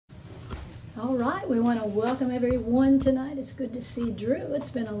All right, we want to welcome everyone tonight. It's good to see Drew. It's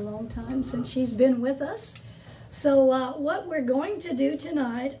been a long time since she's been with us. So what we're going to do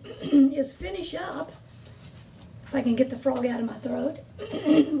tonight is finish up, if I can get the frog out of my throat,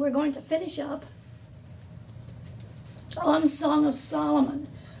 we're going to finish up on Song of Solomon.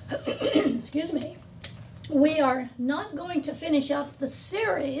 Excuse me. We are not going to finish up the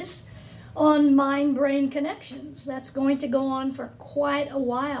series on mind-brain connections. That's going to go on for quite a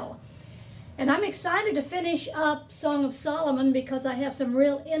while. And I'm excited to finish up Song of Solomon because I have some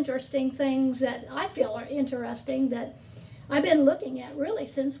real interesting things that I feel are interesting that I've been looking at really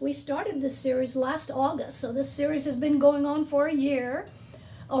since we started this series last August. So this series has been going on for a year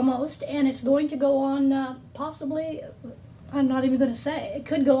almost, and it's going to go on possibly, I'm not even going to say, it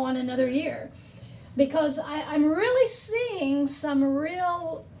could go on another year because I'm really seeing some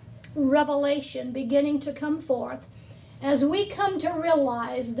real revelation beginning to come forth as we come to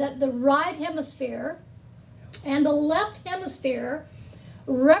realize that the right hemisphere and the left hemisphere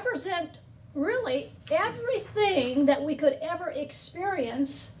represent really everything that we could ever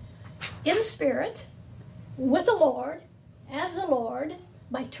experience in spirit, with the Lord, as the Lord,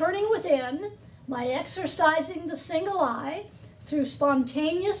 by turning within, by exercising the single eye, through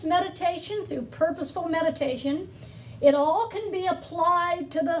spontaneous meditation, through purposeful meditation. It all can be applied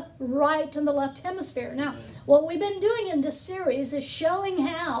to the right and the left hemisphere. Now, what we've been doing in this series is showing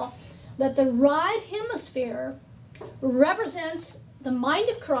how that the right hemisphere represents the mind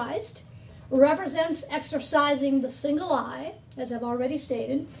of Christ, represents exercising the single eye, as I've already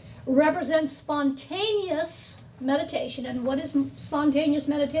stated, represents spontaneous meditation. And what is spontaneous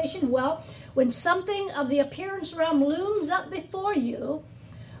meditation? Well, when something of the appearance realm looms up before you,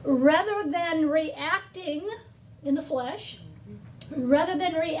 rather than reacting in the flesh, rather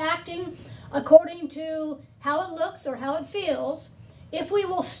than reacting according to how it looks or how it feels, if we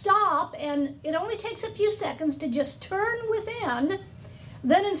will stop, and it only takes a few seconds to just turn within,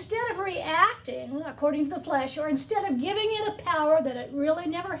 then instead of reacting according to the flesh, or instead of giving it a power that it really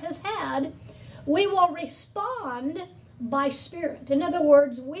never has had, we will respond by spirit. In other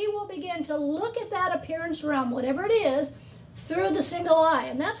words, we will begin to look at that appearance realm, whatever it is, through the single eye.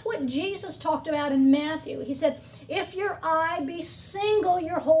 And that's what Jesus talked about in Matthew. He said, if your eye be single,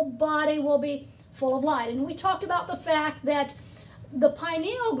 your whole body will be full of light. And we talked about the fact that the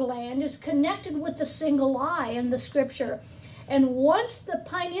pineal gland is connected with the single eye in the scripture. And once the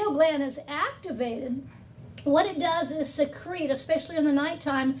pineal gland is activated, what it does is secrete, especially in the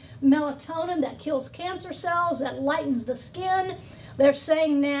nighttime, melatonin that kills cancer cells, that lightens the skin. They're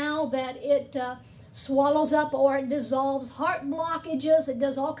saying now that it swallows up or it dissolves heart blockages. It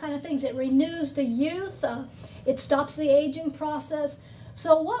does all kinds of things. It renews the youth. It stops the aging process.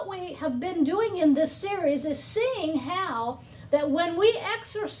 So what we have been doing in this series is seeing how that when we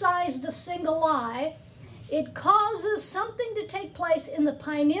exercise the single eye, it causes something to take place in the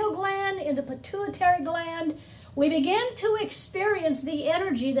pineal gland, in the pituitary gland. We begin to experience the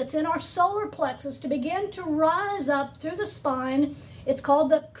energy that's in our solar plexus to begin to rise up through the spine. It's called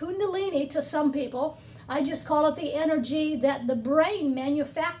the Kundalini to some people. I just call it the energy that the brain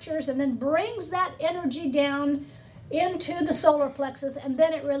manufactures and then brings that energy down into the solar plexus, and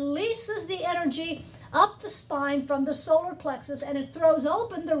then it releases the energy up the spine from the solar plexus, and it throws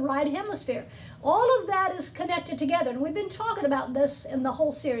open the right hemisphere. All of that is connected together, and we've been talking about this in the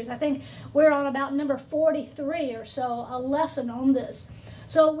whole series. I think we're on about number 43 or so, a lesson on this.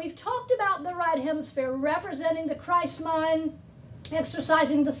 So we've talked about the right hemisphere representing the Christ mind,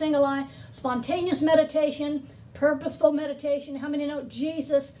 exercising the single eye, spontaneous meditation, purposeful meditation. How many know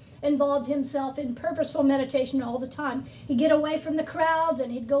Jesus involved himself in purposeful meditation all the time? He'd get away from the crowds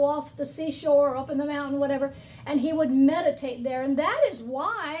and he'd go off the seashore or up in the mountain, whatever, and he would meditate there. And that is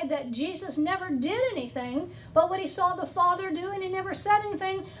why that Jesus never did anything but what he saw the Father do, and he never said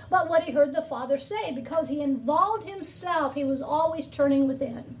anything but what he heard the Father say, because he involved himself. He was always turning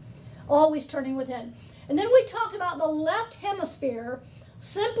within, always turning within. And then we talked about the left hemisphere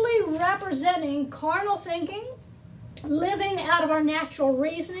simply representing carnal thinking, living out of our natural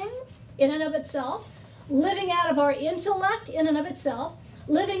reasoning in and of itself, living out of our intellect in and of itself,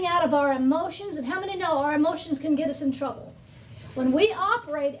 living out of our emotions. And how many know our emotions can get us in trouble? When we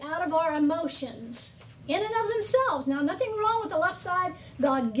operate out of our emotions in and of themselves, now nothing wrong with the left side,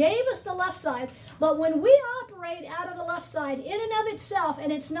 God gave us the left side, but when we operate out of the left side in and of itself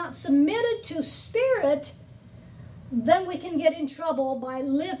and it's not submitted to spirit, then we can get in trouble by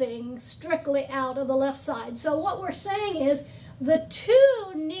living strictly out of the left side. So what we're saying is the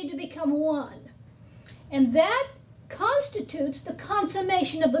two need to become one. And that constitutes the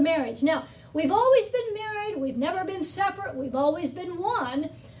consummation of the marriage. Now, we've always been married. We've never been separate. We've always been one.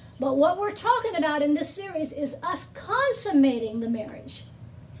 But what we're talking about in this series is us consummating the marriage.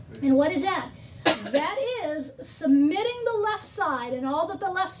 And what is that? That is submitting the left side and all that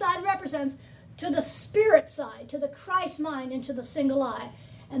the left side represents to the spirit side, to the Christ mind, and to the single eye.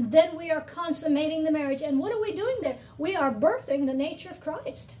 And then we are consummating the marriage. And what are we doing there? We are birthing the nature of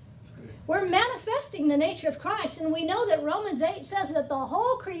Christ. We're manifesting the nature of Christ. And we know that Romans 8 says that the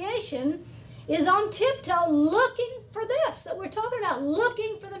whole creation is on tiptoe looking for this, that we're talking about,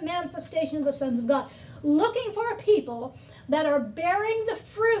 looking for the manifestation of the sons of God, looking for a people that are bearing the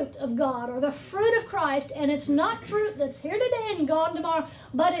fruit of God or the fruit of Christ. And it's not fruit that's here today and gone tomorrow,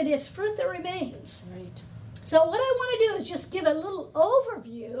 but it is fruit that remains. Right. So what I want to do is just give a little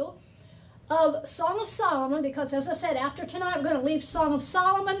overview of Song of Solomon, because as I said, after tonight I'm going to leave Song of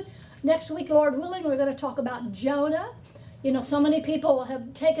Solomon. Next week, Lord willing, we're going to talk about Jonah. You know, so many people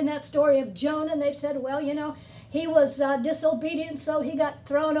have taken that story of Jonah and they've said, well, you know, he was disobedient, so he got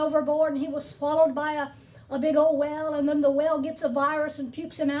thrown overboard and he was swallowed by a big old whale, and then the whale gets a virus and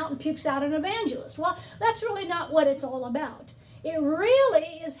pukes him out and pukes out an evangelist. Well, that's really not what it's all about. It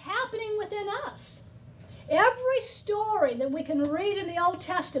really is happening within us. Every story that we can read in the Old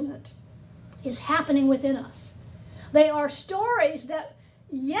Testament is happening within us. They are stories that,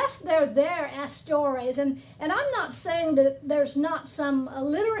 yes, they're there as stories, and I'm not saying that there's not some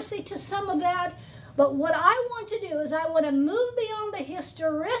illiteracy to some of that, but what I want to do is I want to move beyond the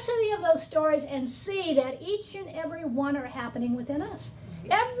historicity of those stories and see that each and every one are happening within us.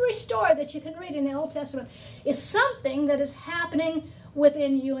 Every story that you can read in the Old Testament is something that is happening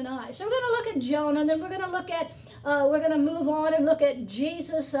within you and I. So we're going to look at Jonah, and then we're going to look at, we're going to move on and look at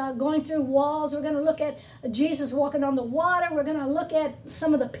Jesus going through walls. We're going to look at Jesus walking on the water. We're going to look at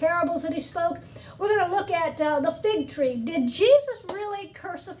some of the parables that he spoke. We're going to look at the fig tree. Did Jesus really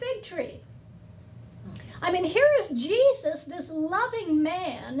curse a fig tree? I mean, here is Jesus, this loving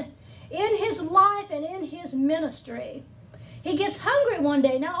man, in his life and in his ministry. He gets hungry one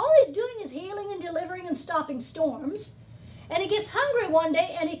day. Now, all he's doing is healing and delivering and stopping storms. And he gets hungry one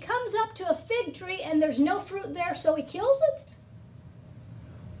day, and he comes up to a fig tree, and there's no fruit there, so he kills it?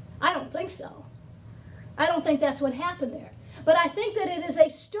 I don't think so. I don't think that's what happened there. But I think that it is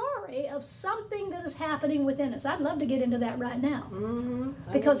a story of something that is happening within us. I'd love to get into that right now.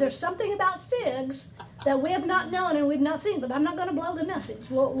 Because there's something about figs that we have not known and we've not seen. But I'm not going to blow the message.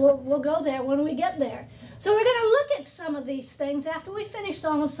 We'll go there when we get there. So we're going to look at some of these things after we finish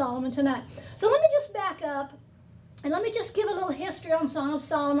Song of Solomon tonight. So let me just back up. And let me just give a little history on Song of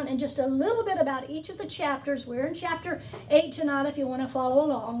Solomon and just a little bit about each of the chapters. We're in chapter 8 tonight if you want to follow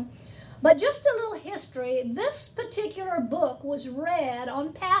along. But just a little history. This particular book was read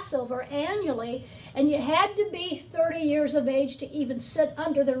on Passover annually, and you had to be 30 years of age to even sit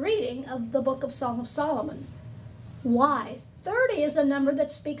under the reading of the book of Song of Solomon. Why? 30 is the number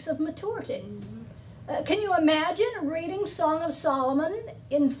that speaks of maturity. Can you imagine reading Song of Solomon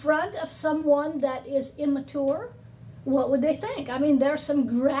in front of someone that is immature? What would they think? I mean, there's some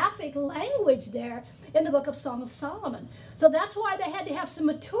graphic language there in the book of Song of Solomon. So that's why they had to have some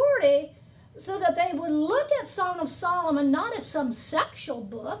maturity so that they would look at Song of Solomon not as some sexual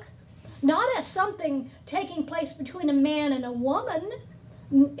book, not as something taking place between a man and a woman.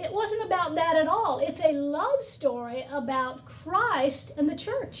 It wasn't about that at all. It's a love story about Christ and the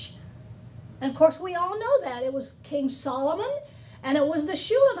church. And of course, we all know that. It was King Solomon and it was the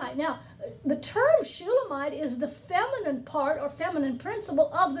Shulamite. Now, the term Shulamite is the feminine part or feminine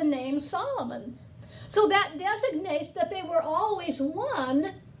principle of the name Solomon. So that designates that they were always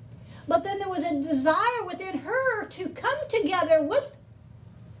one, but then there was a desire within her to come together with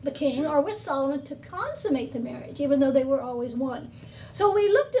the king or with Solomon to consummate the marriage, even though they were always one. So we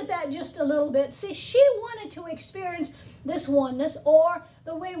looked at that just a little bit. See, she wanted to experience this oneness, or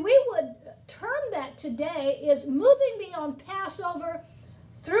the way we would term that today is moving beyond Passover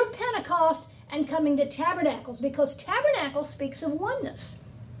through Pentecost and coming to Tabernacles, because Tabernacle speaks of oneness.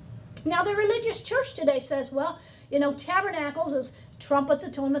 Now, the religious church today says, well, you know, Tabernacles is trumpets,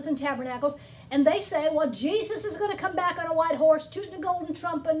 atonements, and tabernacles. And they say, well, Jesus is going to come back on a white horse, tooting a golden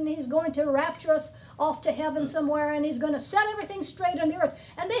trumpet, and he's going to rapture us off to heaven somewhere, and he's going to set everything straight on the earth.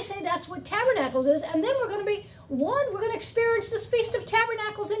 And they say that's what Tabernacles is. And then we're going to be one. We're going to experience this Feast of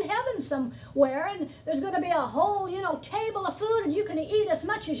Tabernacles in heaven somewhere. And there's going to be a whole, table of food, and you can eat as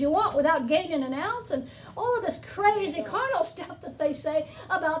much as you want without gaining an ounce. And all of this crazy carnal stuff that they say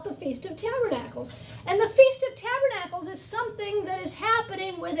about the Feast of Tabernacles. And the Feast of Tabernacles is something that is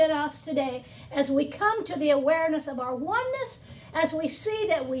happening within us today as we come to the awareness of our oneness, as we see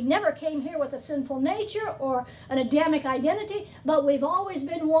that we never came here with a sinful nature or an Adamic identity, but we've always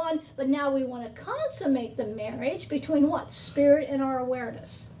been one, but now we want to consummate the marriage between what? Spirit and our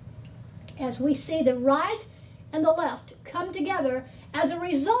awareness. as we see the right and the left come together as a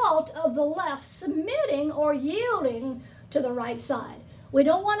result of the left submitting or yielding to the right side. We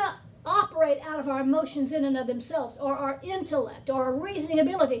don't want to operate out of our emotions in and of themselves, or our intellect, or our reasoning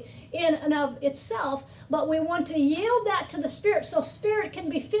ability in and of itself, but we want to yield that to the Spirit so Spirit can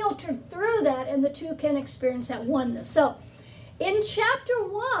be filtered through that and the two can experience that oneness. So in chapter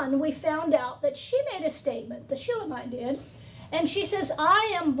 1, we found out that she made a statement, the Shulamite did, and she says,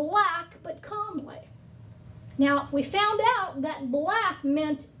 I am black but comely. Now, we found out that black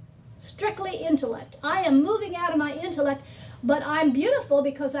meant strictly intellect. I am moving out of my intellect, but I'm beautiful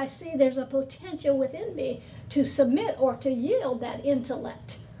because I see there's a potential within me to submit or to yield that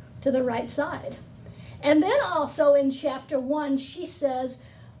intellect to the right side. And then also in chapter 1, she says,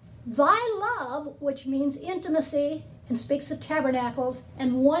 thy love, which means intimacy and speaks of tabernacles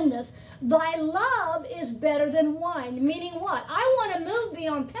and oneness, thy love is better than wine. Meaning what? I want to move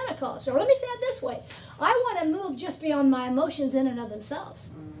beyond Pentecost. Or let me say it this way. I want to move just beyond my emotions in and of themselves.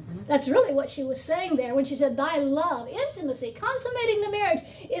 That's really what she was saying there when she said, thy love, intimacy, consummating the marriage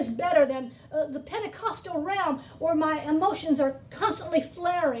is better than the Pentecostal realm where my emotions are constantly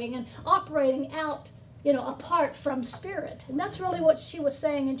flaring and operating out, apart from Spirit. And that's really what she was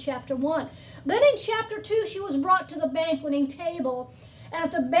saying in chapter 1. Then in chapter 2, she was brought to the banqueting table. And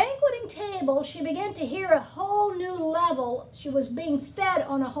at the banqueting table, she began to hear a whole new level. She was being fed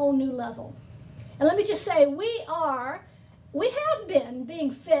on a whole new level. And let me just say, we have been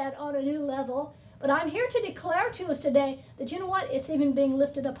being fed on a new level, but I'm here to declare to us today that, you know what, it's even being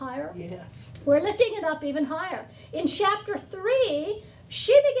lifted up higher. Yes. We're lifting it up even higher. In chapter 3,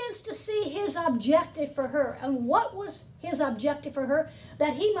 she begins to see his objective for her. And what was his objective for her?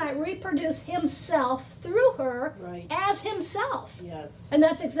 That he might reproduce himself through her as himself. Yes. And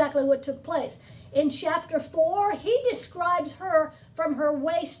that's exactly what took place. In chapter 4, he describes her from her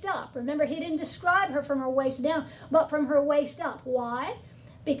waist up. Remember, he didn't describe her from her waist down, but from her waist up. Why?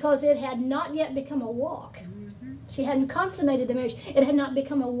 Because it had not yet become a walk. She hadn't consummated the marriage. It had not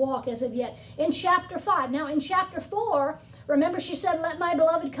become a walk as of yet. In chapter 5. Now, in chapter 4, remember she said, let my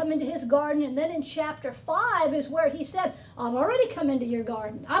beloved come into his garden. And then in chapter 5 is where he said, I've already come into your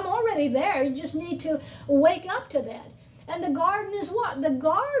garden. I'm already there. You just need to wake up to that. And the garden is what? The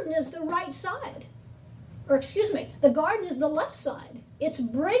garden is the right side. Or excuse me, the garden is the left side. It's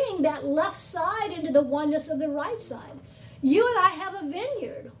bringing that left side into the oneness of the right side. You and I have a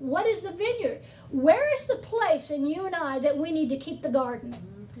vineyard. What is the vineyard? Where is the place in you and I that we need to keep the garden?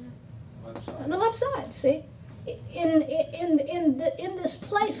 On the left side, see? In this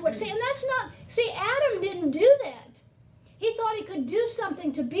place where, see, and that's not, see, Adam didn't do that. He thought he could do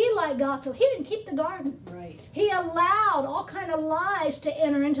something to be like God, so he didn't keep the garden. Right. He allowed all kind of lies to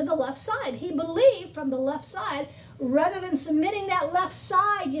enter into the left side. He believed from the left side, rather than submitting that left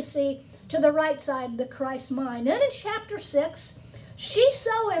side, you see, to the right side, the Christ mind. And in chapter 6, she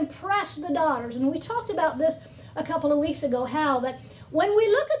so impressed the daughters, and we talked about this a couple of weeks ago, how that when we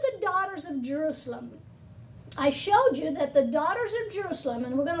look at the daughters of Jerusalem, I showed you that the daughters of Jerusalem,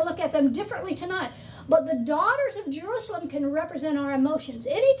 and we're going to look at them differently tonight, but the daughters of Jerusalem can represent our emotions.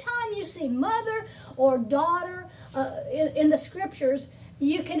 Anytime you see mother or daughter in the scriptures,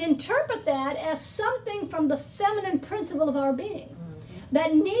 you can interpret that as something from the feminine principle of our being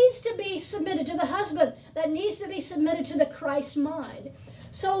that needs to be submitted to the husband, that needs to be submitted to the Christ mind.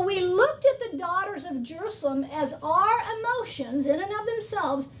 So we looked at the daughters of Jerusalem as our emotions in and of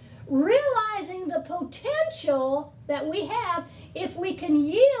themselves, realizing the potential that we have if we can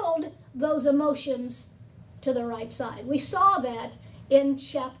yield those emotions to the right side. We saw that in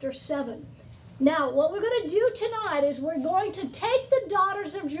chapter 7. Now, what we're going to do tonight is we're going to take the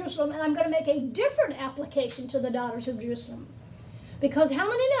daughters of Jerusalem, and I'm going to make a different application to the daughters of Jerusalem. Because how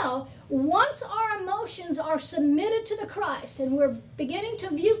many know, once our emotions are submitted to the Christ, and we're beginning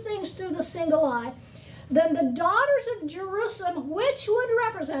to view things through the single eye, then the daughters of Jerusalem, which would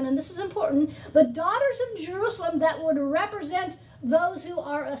represent, and this is important, the daughters of Jerusalem that would represent those who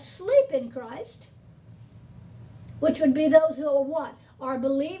are asleep in Christ, which would be those who are what? Are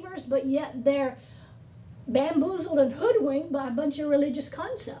believers, but yet they're bamboozled and hoodwinked by a bunch of religious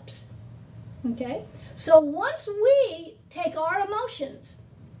concepts. Okay? So once we take our emotions,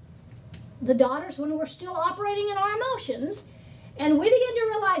 the daughters, when we're still operating in our emotions, and we begin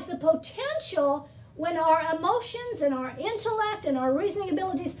to realize the potential when our emotions and our intellect and our reasoning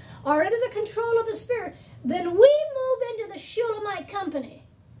abilities are under the control of the Spirit, then we move into the Shulamite company.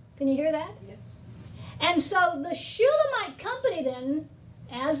 Can you hear that? Yes. And so the Shulamite company then,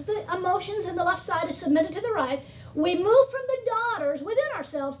 as the emotions in the left side is submitted to the right, we move from the daughters within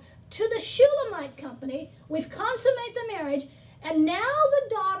ourselves to the Shulamite company. We've consummated the marriage, and now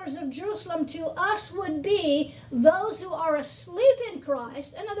the daughters of Jerusalem Jerusalem to us would be those who are asleep in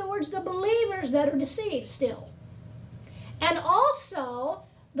Christ. In other words, the believers that are deceived still. And also,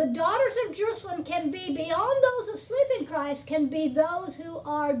 the daughters of Jerusalem can be beyond those asleep in Christ, can be those who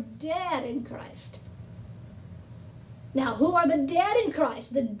are dead in Christ. Now, who are the dead in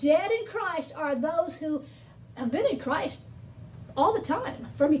Christ? The dead in Christ are those who have been in Christ all the time,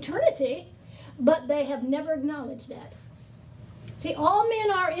 from eternity, but they have never acknowledged that. See, all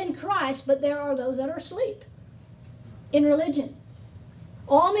men are in Christ, but there are those that are asleep in religion.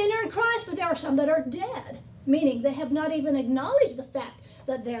 All men are in Christ, but there are some that are dead, meaning they have not even acknowledged the fact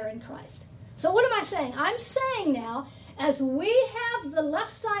that they're in Christ. So what am I saying? I'm saying now, as we have the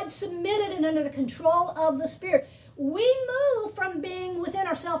left side submitted and under the control of the Spirit, we move from being within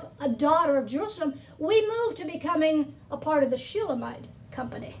ourselves a daughter of Jerusalem, we move to becoming a part of the Shulamite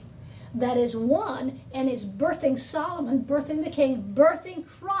company. That is one and is birthing Solomon, birthing the king, birthing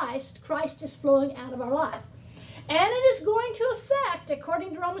Christ. Christ is flowing out of our life. And it is going to affect,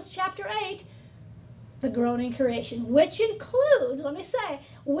 according to Romans chapter 8, the groaning creation, which includes, let me say,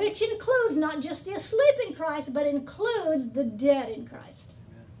 which includes not just the asleep in Christ, but includes the dead in Christ.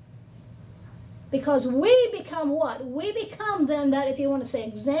 Because we become what? We become then that, if you want to say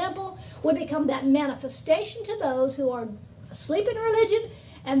example, we become that manifestation to those who are asleep in religion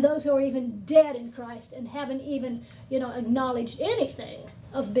and those who are even dead in Christ and haven't even, acknowledged anything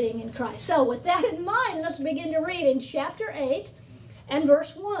of being in Christ. So with that in mind, let's begin to read in chapter 8 and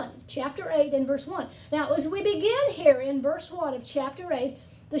verse 1. Chapter 8 and verse 1. Now, as we begin here in verse 1 of chapter 8,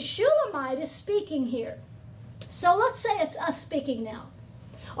 the Shulamite is speaking here. So let's say it's us speaking now.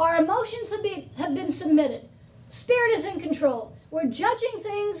 Our emotions have been submitted. Spirit is in control. We're judging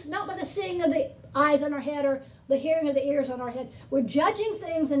things not by the seeing of the eyes on our head or the hearing of the ears on our head. We're judging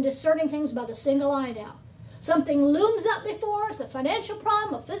things and discerning things by the single eye now. Something looms up before us, a financial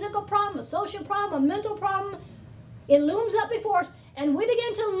problem, a physical problem, a social problem, a mental problem. It looms up before us, and we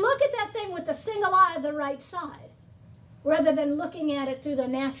begin to look at that thing with the single eye of the right side, rather than looking at it through the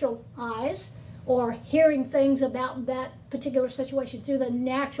natural eyes or hearing things about that particular situation through the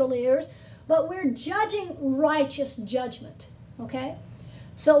natural ears, but we're judging righteous judgment, okay?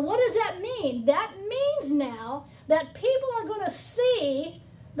 So what does that mean? That means now that people are going to see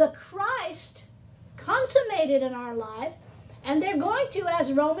the Christ consummated in our life, and they're going to,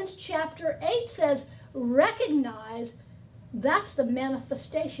 as Romans chapter 8 says, recognize that's the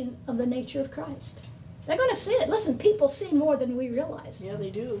manifestation of the nature of Christ. They're going to see it. Listen, people see more than we realize. Yeah, they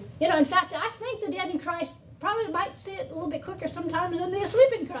do. In fact, I think the dead in Christ probably might see it a little bit quicker sometimes than the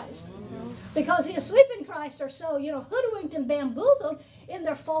asleep in Christ. Mm-hmm. Because the asleep in Christ are so, hoodwinked and bamboozled in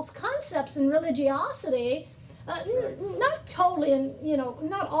their false concepts and religiosity. Not totally, and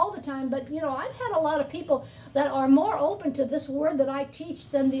not all the time, but I've had a lot of people that are more open to this word that I teach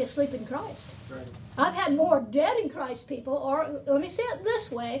than the asleep in Christ. Right. I've had more dead in Christ people, or let me say it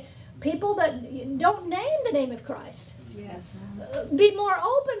this way, people that don't name the name of Christ. Yes. Be more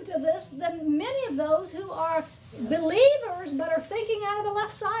open to this than many of those who are believers but are thinking out of the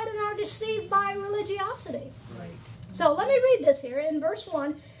left side and are deceived by religiosity. Right. So let me read this here in verse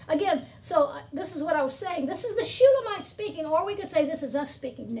 1. Again, so this is what I was saying. This is the Shulamite speaking, or we could say this is us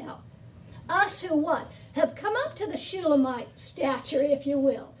speaking now. Us who what? Have come up to the Shulamite stature, if you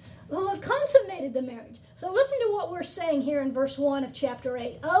will, who have consummated the marriage. So listen to what we're saying here in verse 1 of chapter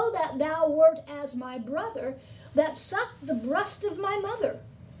 8. Oh, that thou wert as my brother, that sucked the breast of my mother.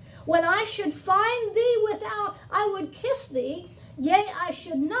 When I should find thee without, I would kiss thee, yea, I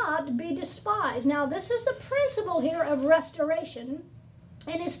should not be despised. Now, this is the principle here of restoration,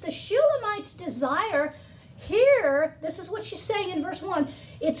 and it's the Shulamite's desire here. This is what she's saying in verse 1.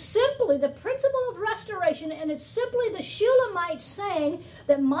 It's simply the principle of restoration, and it's simply the Shulamite saying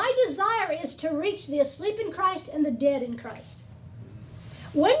that my desire is to reach the asleep in Christ and the dead in Christ.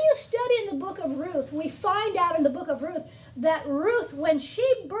 When you study in the book of Ruth, we find out in the book of Ruth that Ruth, when she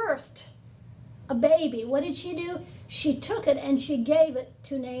birthed a baby, what did she do? She took it and she gave it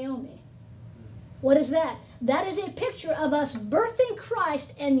to Naomi. What is that? That is a picture of us birthing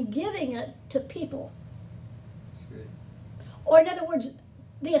Christ and giving it to people. Or in other words,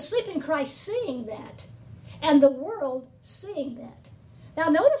 the asleep in Christ seeing that, and the world seeing that. Now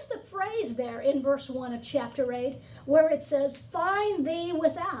notice the phrase there in verse 1 of chapter 8, where it says, find thee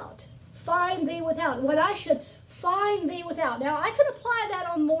without. Find thee without. What I should find thee without. Now I could apply that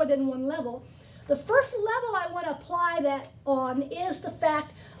on more than one level. The first level I want to apply that on is the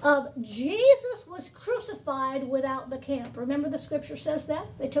fact of Jesus was crucified without the camp. Remember the scripture says that?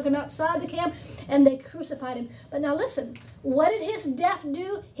 They took him outside the camp and they crucified him. But now listen, what did his death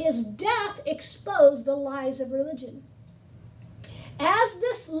do? His death exposed the lies of religion. as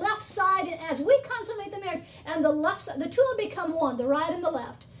this left side, as we consummate the marriage, and the left side, the two will become one, the right and the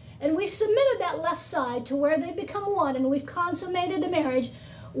left. And we've submitted that left side to where they become one, and we've consummated the marriage.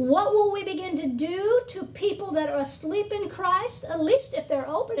 What will we begin to do to people that are asleep in Christ? At least if they're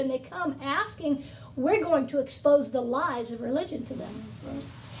open and they come asking, we're going to expose the lies of religion to them.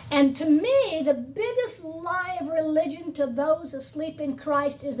 And to me, the biggest lie of religion to those asleep in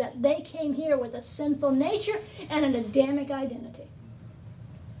Christ is that they came here with a sinful nature and an Adamic identity.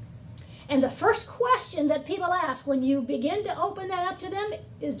 And the first question that people ask when you begin to open that up to them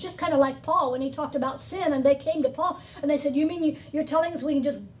is just kind of like Paul when he talked about sin, and they came to Paul and they said, you mean you're telling us we can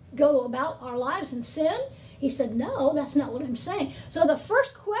just go about our lives in sin? He said, no, that's not what I'm saying. So the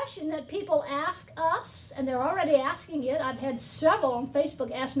first question that people ask us, and they're already asking it, I've had several on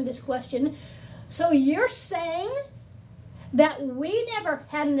Facebook ask me this question, so you're saying that we never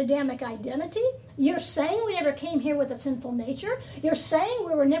had an Adamic identity? You're saying we never came here with a sinful nature? You're saying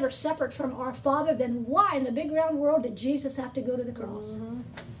we were never separate from our Father? Then why in the big round world did Jesus have to go to the cross?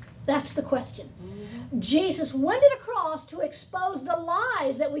 That's the question. Jesus went to the cross to expose the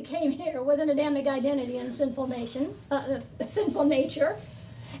lies that we came here with an Adamic identity and a sinful nature.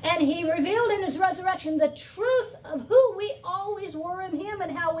 And he revealed in his resurrection the truth of who we always were in him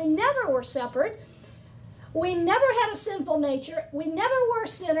and how we never were separate. We never had a sinful nature. We never were a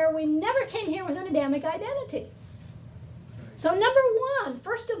sinner. We never came here with an Adamic identity. So number one,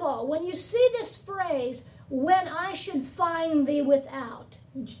 first of all, when you see this phrase, when I should find thee without,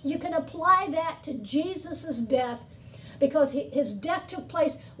 you can apply that to Jesus' death, because his death took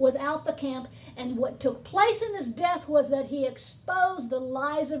place without the camp, and what took place in his death was that he exposed the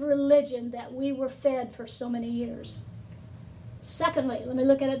lies of religion that we were fed for so many years. Secondly, let me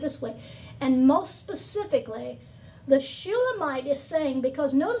look at it this way, and most specifically, the Shulamite is saying,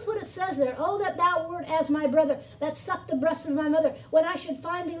 because notice what it says there, oh, that thou wert as my brother, that sucked the breast of my mother. When I should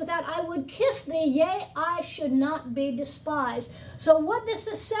find thee without, I would kiss thee, yea, I should not be despised. So what this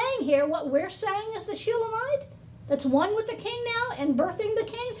is saying here, what we're saying is the Shulamite, that's one with the king now and birthing the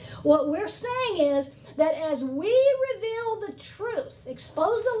king, what we're saying is that as we reveal the truth,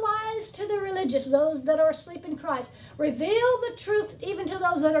 expose the lies to the religious, those that are asleep in Christ, reveal the truth even to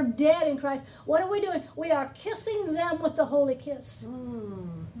those that are dead in Christ, what are we doing? We are kissing them with the holy kiss.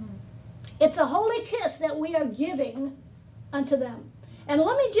 It's a holy kiss that we are giving unto them. And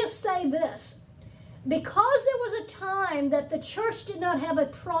let me just say this, because there was a time that the church did not have a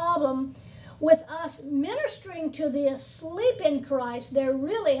problem with us ministering to the asleep in Christ, they're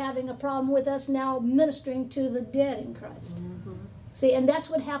really having a problem with us now ministering to the dead in Christ. See, and that's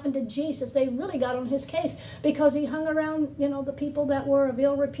what happened to Jesus. They really got on his case because he hung around, the people that were of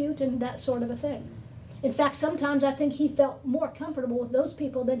ill repute and that sort of a thing. In fact, sometimes I think he felt more comfortable with those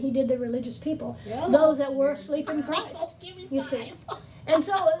people than he did the religious people, those that were asleep in Christ. You see. And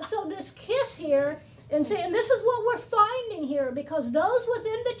so this kiss here, and see, and this is what we're finding here, because those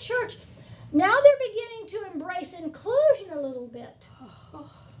within the church, now they're beginning to embrace inclusion a little bit.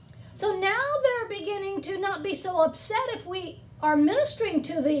 So now they're beginning to not be so upset if we are ministering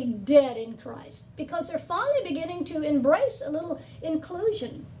to the dead in Christ, because they're finally beginning to embrace a little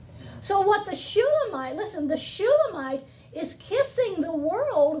inclusion. So what the Shulamite, listen, the Shulamite is kissing the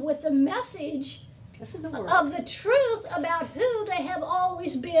world with the message of the truth about who they have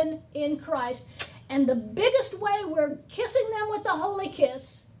always been in Christ. And the biggest way we're kissing them with the holy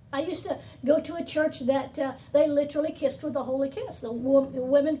kiss, I used to go to a church that they literally kissed with the holy kiss. The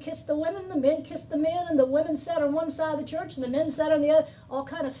women kissed the women, the men kissed the men, and the women sat on one side of the church and the men sat on the other, all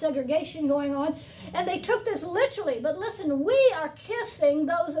kind of segregation going on. And they took this literally. But listen, we are kissing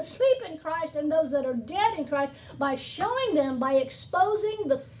those asleep in Christ and those that are dead in Christ by showing them, by exposing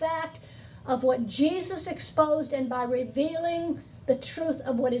the fact of what Jesus exposed and by revealing the truth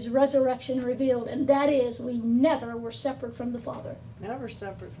of what his resurrection revealed, and that is we never were separate from the Father. Never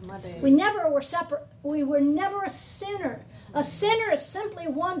separate from my dad. We never were separate. We were never a sinner. A sinner is simply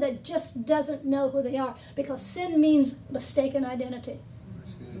one that just doesn't know who they are, because sin means mistaken identity.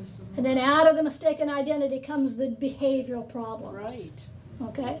 And then out of the mistaken identity comes the behavioral problems. Right.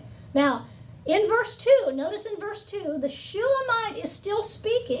 Okay? Now, in verse 2, notice in verse 2, the Shulamite is still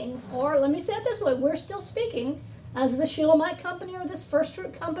speaking, or let me say it this way, we're still speaking as the Shulamite company or this first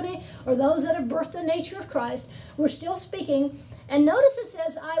fruit company or those that have birthed the nature of Christ. We're still speaking. And notice it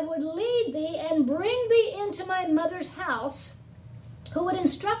says, I would lead thee and bring thee into my mother's house. Who would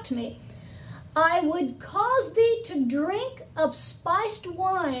instruct me? I would cause thee to drink of spiced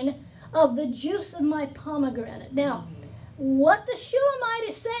wine of the juice of my pomegranate. Now, what the Shulamite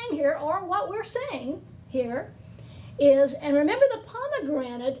is saying here, or what we're saying here, is, and remember the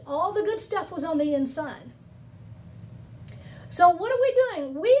pomegranate, all the good stuff was on the inside. So what are we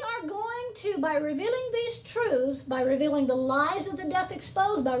doing? We are going to, by revealing these truths, by revealing the lies of the death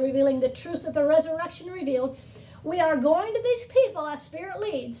exposed, by revealing the truth of the resurrection revealed, we are going to these people as Spirit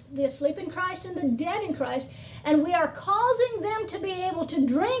leads, the asleep in Christ and the dead in Christ, and we are causing them to be able to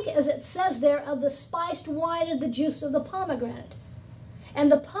drink, as it says there, of the spiced wine and the juice of the pomegranate. And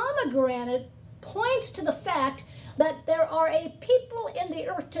the pomegranate points to the fact that there are a people in the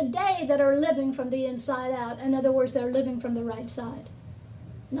earth today that are living from the inside out. In other words, they're living from the right side,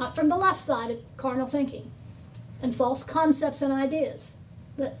 not from the left side of carnal thinking and false concepts and ideas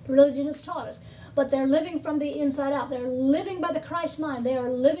that religion has taught us. But they're living from the inside out. They're living by the Christ mind. They are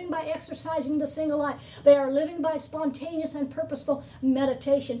living by exercising the single eye. They are living by spontaneous and purposeful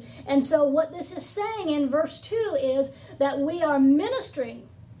meditation. And so what this is saying in verse 2 is that we are ministering.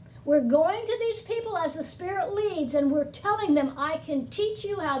 We're going to these people as the Spirit leads, and we're telling them, I can teach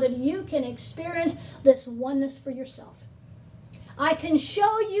you how that you can experience this oneness for yourself. I can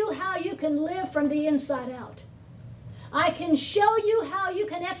show you how you can live from the inside out. I can show you how you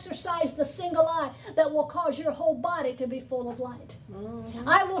can exercise the single eye that will cause your whole body to be full of light. Mm-hmm.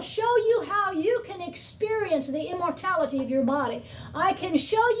 I will show you how you can experience the immortality of your body. I can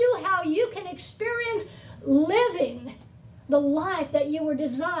show you how you can experience living the life that you were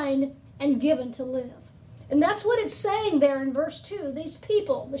designed and given to live. And that's what it's saying there in verse 2. These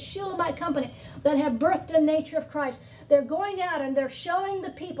people, the Shulamite company, that have birthed the nature of Christ, they're going out and they're showing the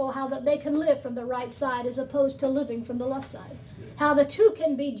people how that they can live from the right side as opposed to living from the left side. How the two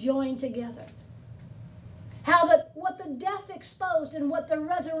can be joined together. How that what the death exposed and what the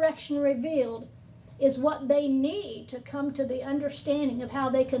resurrection revealed is what they need to come to the understanding of how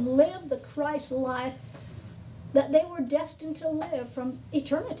they can live the Christ life that they were destined to live from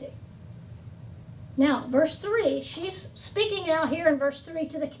eternity. Now, verse 3, she's speaking now here in verse 3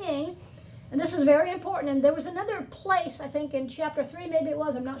 to the king, and this is very important. And there was another place, I think in chapter 3, maybe it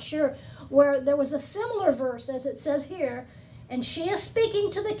was, I'm not sure, where there was a similar verse as it says here, and she is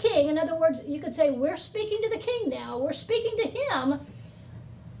speaking to the king. In other words, you could say, we're speaking to the king now. We're speaking to him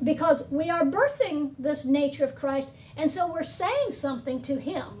because we are birthing this nature of Christ, and so we're saying something to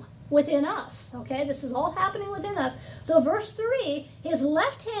him within us, okay? This is all happening within us. So verse 3, his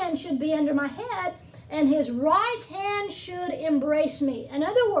left hand should be under my head, and his right hand should embrace me. In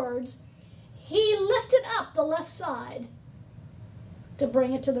other words, he lifted up the left side to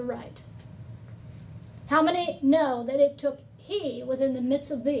bring it to the right. How many know that it took he within the midst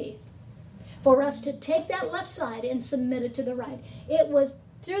of thee for us to take that left side and submit it to the right? It was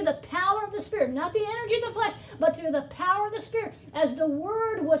through the power of the Spirit, not the energy of the flesh, but through the power of the Spirit. As the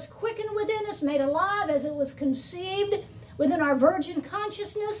Word was quickened within us, made alive, as it was conceived within our virgin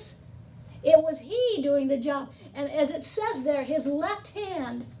consciousness, it was He doing the job. And as it says there, his left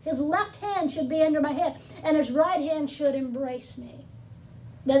hand should be under my head, and his right hand should embrace me.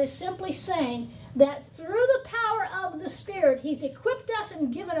 That is simply saying that through the power of the Spirit, He's equipped us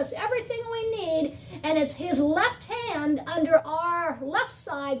and given us everything we need, and it's His left hand under our left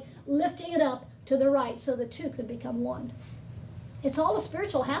side lifting it up to the right so the two could become one. It's all a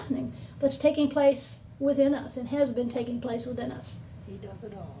spiritual happening that's taking place within us and has been taking place within us. He does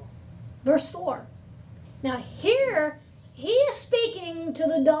it all. Verse 4. Now here, He is speaking to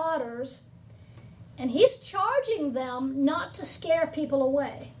the daughters, and He's charging them not to scare people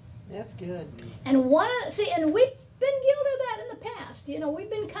away. That's good. And and we've been guilty of that in the past. We've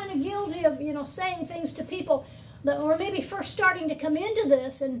been kind of guilty of, saying things to people that were maybe first starting to come into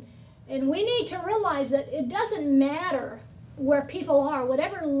this, and we need to realize that it doesn't matter where people are,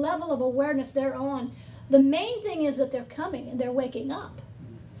 whatever level of awareness they're on. The main thing is that they're coming and they're waking up.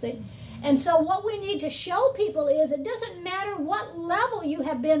 See? And so what we need to show people is it doesn't matter what level you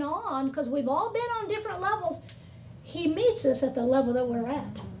have been on, because we've all been on different levels. He meets us at the level that we're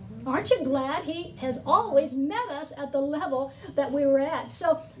at. Aren't you glad He has always met us at the level that we were at?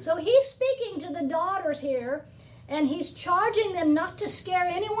 So He's speaking to the daughters here, and He's charging them not to scare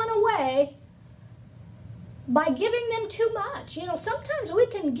anyone away by giving them too much. Sometimes we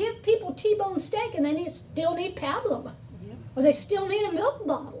can give people T-bone steak and they still need pablum. Yep. Or they still need a milk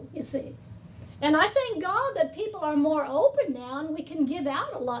bottle, you see. And I thank God that people are more open now, and we can give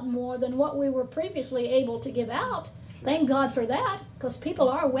out a lot more than what we were previously able to give out. Thank God for that, because people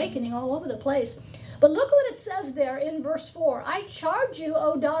are awakening all over the place. But look what it says there in verse 4. I charge you,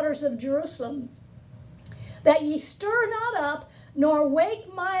 O daughters of Jerusalem, that ye stir not up, nor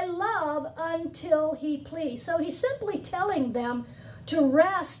wake my love until He please. So He's simply telling them to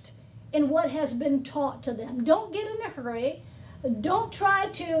rest in what has been taught to them. Don't get in a hurry. Don't try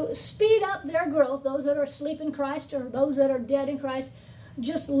to speed up their growth, those that are asleep in Christ or those that are dead in Christ.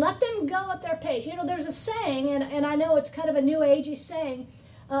 just let them go at their pace. You know, there's a saying, and I know it's kind of a new agey saying,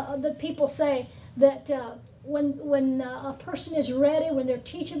 that people say that when a person is ready, when they're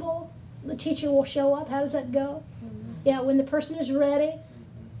teachable, the teacher will show up. How does that go? Yeah, when the person is ready,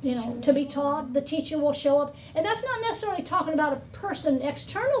 you know, to be taught, the teacher will show up. And that's not necessarily talking about a person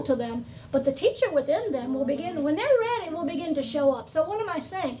external to them, but the teacher within them will begin, when they're ready, will begin to show up. So what am I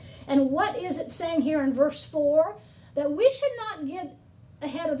saying? And what is it saying here in verse 4? That we should not get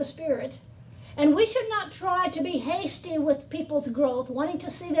ahead of the Spirit, and we should not try to be hasty with people's growth, wanting to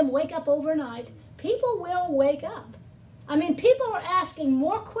see them wake up overnight. People will wake up. I mean, people are asking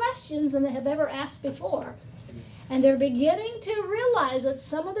more questions than they have ever asked before. And they're beginning to realize that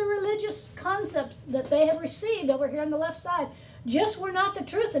some of the religious concepts that they have received over here on the left side just were not the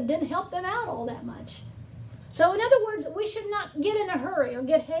truth and didn't help them out all that much. So in other words, we should not get in a hurry or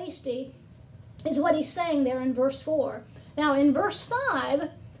get hasty, is what he's saying there in verse 4. Now in verse 5,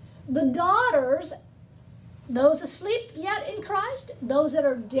 the daughters, those asleep yet in Christ, those that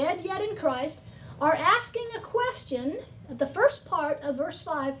are dead yet in Christ, are asking a question at the first part of verse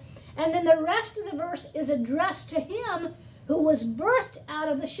 5, and then the rest of the verse is addressed to him who was birthed out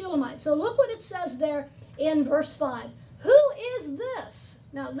of the Shulamite. So look what it says there in verse 5. Who is this?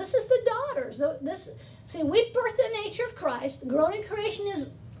 Now this is the daughters. See, we've birthed the nature of Christ. Groaning creation is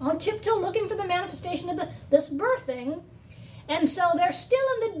on tiptoe looking for the manifestation of this birthing. And so they're still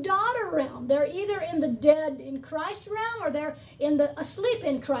in the daughter realm. They're either in the dead in Christ realm or they're in the asleep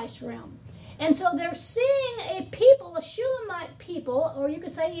in Christ realm. And so they're seeing a people, a Shulamite people, or you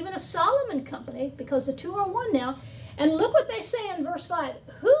could say even a Solomon company, because the two are one now. And look what they say in verse 5.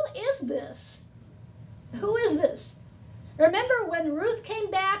 Who is this? Who is this? Remember when Ruth came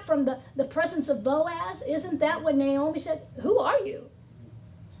back from the presence of Boaz? Isn't that what Naomi said? Who are you?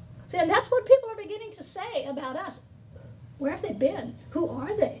 See, and that's what people are beginning to say about us. Where have they been? Who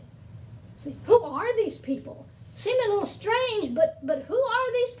are they? See, who are these people? Seem a little strange, but who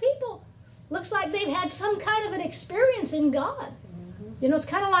are these people? Looks like they've had some kind of an experience in God. You know, it's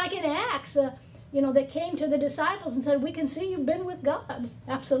kind of like in Acts. You know, they came to the disciples and said, we can see you've been with God.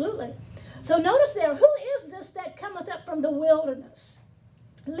 Absolutely. So notice there, who is this that cometh up from the wilderness,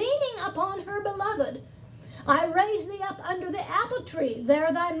 leaning upon her beloved? I raised thee up under the apple tree.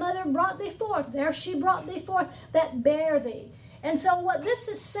 There thy mother brought thee forth. There she brought thee forth that bare thee. And so what this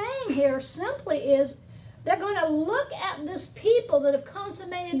is saying here simply is they're going to look at this people that have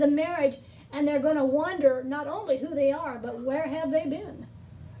consummated the marriage, and they're going to wonder not only who they are, but where have they been?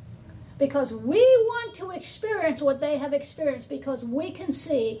 Because we want to experience what they have experienced, because we can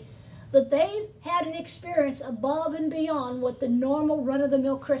see that they've had an experience above and beyond what the normal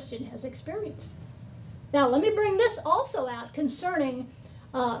run-of-the-mill Christian has experienced. Now, let me bring this also out concerning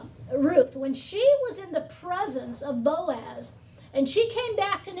Ruth. When she was in the presence of Boaz, and she came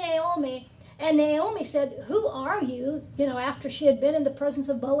back to Naomi, and Naomi said, who are you? You know, after she had been in the presence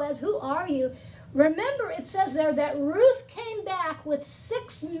of Boaz, who are you? Remember, it says there that Ruth came back with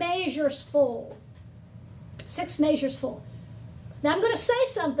 6 measures full. 6 measures full. Now, I'm going to say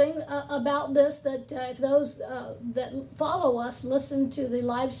something about this that if those that follow us listen to the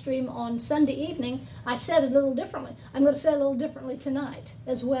live stream on Sunday evening, I said it a little differently. I'm going to say it a little differently tonight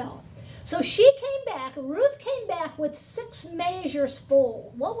as well. So she came back, Ruth came back with 6 measures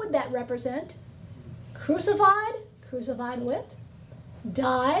full. What would that represent? Crucified, crucified with.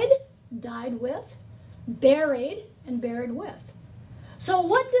 Died, died with. Buried, and buried with. So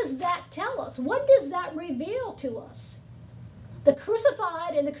what does that tell us? What does that reveal to us? The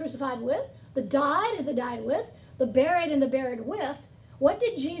crucified and the crucified with, the died and the died with, the buried and the buried with. What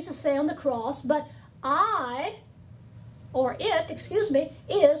did Jesus say on the cross? But it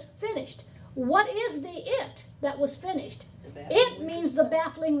is finished. What is the it that was finished? It means the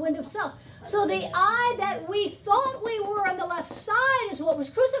baffling wind of self. So the I that we thought we were on the left side is what was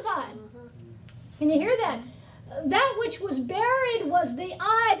crucified. Can you hear that? That which was buried was the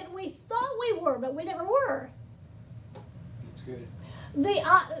I that we thought we were, but we never were. Good. The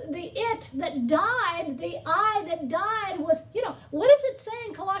it that died, the I that died was, you know, what does it say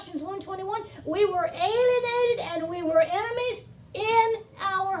in Colossians 1:21? We were alienated and we were enemies in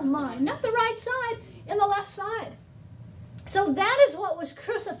our mind. Not the right side, in the left side. So that is what was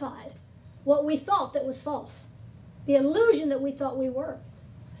crucified, what we thought that was false. The illusion that we thought we were.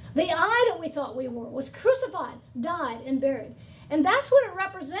 The I that we thought we were was crucified, died, and buried. And that's what it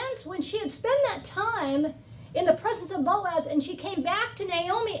represents when she had spent that time in the presence of Boaz, and she came back to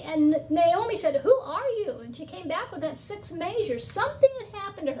Naomi, and Naomi said, who are you? And she came back with that 6 measures. Something had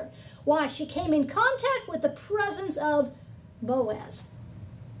happened to her. Why? She came in contact with the presence of Boaz.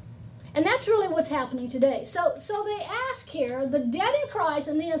 And that's really what's happening today. So they ask here, the dead in Christ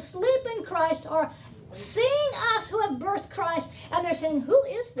and the asleep in Christ are seeing us who have birthed Christ, and they're saying, who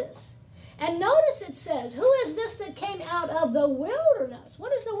is this? And notice it says, who is this that came out of the wilderness?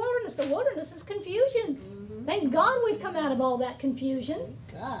 What is the wilderness? The wilderness is confusion. Mm-hmm. Thank God we've come out of all that confusion.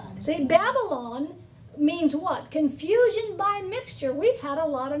 Thank God. See, Babylon means what? Confusion by mixture. We've had a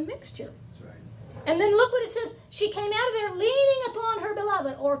lot of mixture. That's right. And then look what it says. She came out of there leaning upon her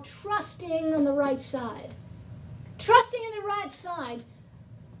beloved, or trusting on the right side. Trusting in the right side.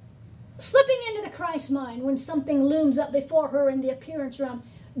 Slipping into the Christ mind when something looms up before her in the appearance realm.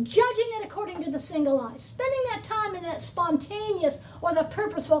 Judging it according to the single eye. Spending that time in that spontaneous or the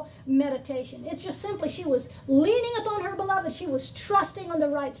purposeful meditation. It's just simply she was leaning upon her beloved. She was trusting on the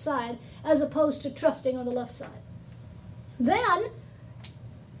right side as opposed to trusting on the left side. Then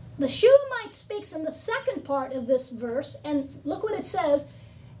the Shulamite speaks in the second part of this verse, and look what it says.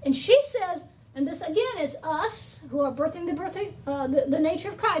 And she says, and this again is us who are birthing the nature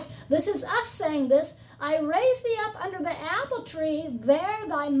of Christ. This is us saying this. I raised thee up under the apple tree, there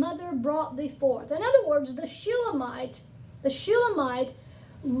thy mother brought thee forth. In other words, the Shulamite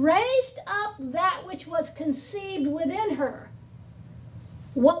raised up that which was conceived within her.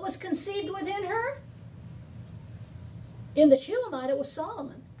 What was conceived within her? In the Shulamite, it was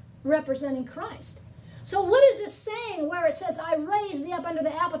Solomon, representing Christ. So what is this saying where it says, I raised thee up under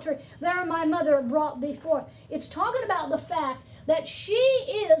the apple tree, there my mother brought thee forth? It's talking about the fact that she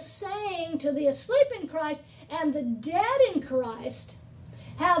is saying to the asleep in Christ and the dead in Christ,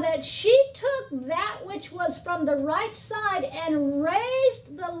 how that she took that which was from the right side and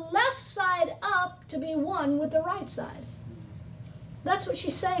raised the left side up to be one with the right side. That's what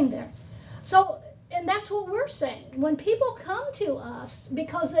she's saying there. So, and that's what we're saying. When people come to us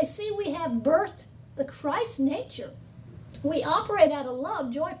because they see we have birthed the Christ nature, we operate out of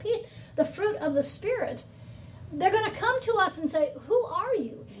love, joy, peace, the fruit of the Spirit. They're going to come to us and say, who are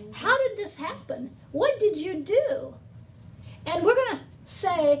you? How did this happen? What did you do? And we're going to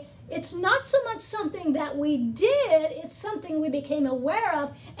say, it's not so much something that we did, it's something we became aware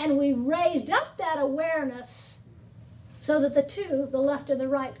of, and we raised up that awareness so that the two, the left and the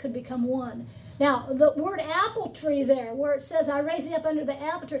right, could become one. Now, the word apple tree there, where it says, I raise thee up under the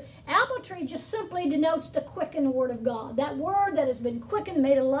apple tree just simply denotes the quickened word of God. That word that has been quickened,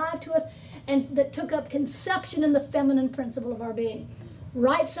 made alive to us, and that took up conception in the feminine principle of our being.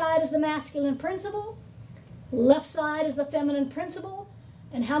 Right side is the masculine principle. Left side is the feminine principle.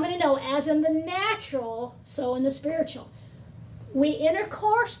 And how many know, as in the natural, so in the spiritual? We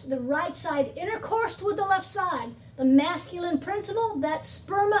intercoursed, the right side intercoursed with the left side. The masculine principle, that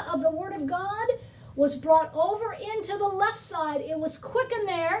sperma of the Word of God, was brought over into the left side. It was quickened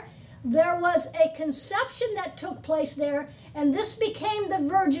there. There was a conception that took place there, and this became the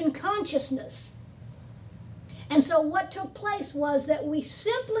virgin consciousness. And so what took place was that we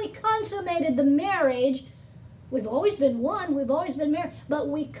simply consummated the marriage. We've always been one, we've always been married, but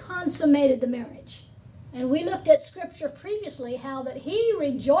we consummated the marriage. And we looked at Scripture previously, how that He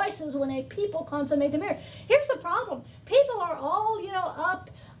rejoices when a people consummate the marriage. Here's the problem. People are all, up,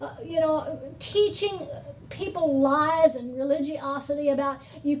 teaching people lies and religiosity about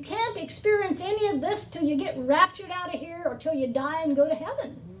you can't experience any of this till you get raptured out of here or till you die and go to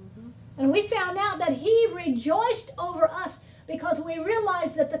heaven. Mm-hmm. And we found out that He rejoiced over us because we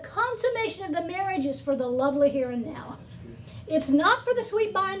realized that the consummation of the marriage is for the lovely here and now. It's not for the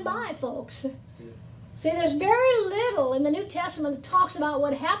sweet by and by, folks. See, there's very little in the New Testament that talks about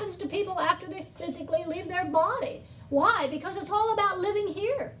what happens to people after they physically leave their body. Why? Because it's all about living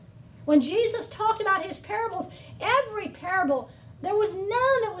here. When Jesus talked about His parables, every parable, there was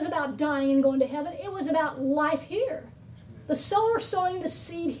none that was about dying and going to heaven. It was about life here. The sower sowing the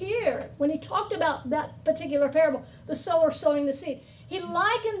seed here. When He talked about that particular parable, the sower sowing the seed, He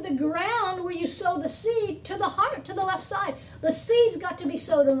likened the ground where you sow the seed to the heart, to the left side. The seed's got to be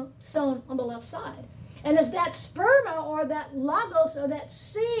sown on the left side. And as that sperma or that logos or that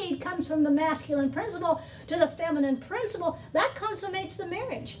seed comes from the masculine principle to the feminine principle, that consummates the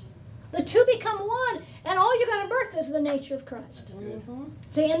marriage. The two become one, and all you're going to birth is the nature of Christ. Mm-hmm.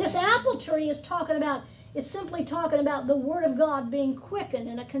 See, and this apple tree is talking about, it's simply talking about the Word of God being quickened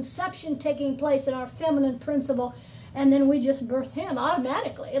and a conception taking place in our feminine principle, and then we just birth Him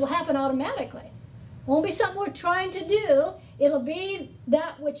automatically. It'll happen automatically. Won't be something we're trying to do. It'll be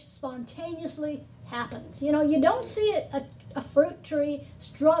that which spontaneously happens. You don't see a fruit tree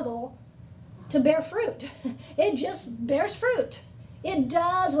struggle to bear fruit. It just bears fruit. It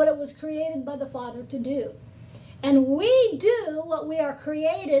does what it was created by the Father to do. And we do what we are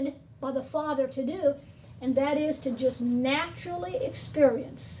created by the Father to do, and that is to just naturally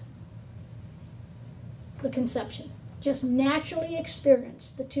experience the conception. Just naturally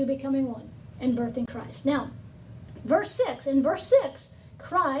experience the two becoming one and birthing Christ. Now, verse 6. In verse 6,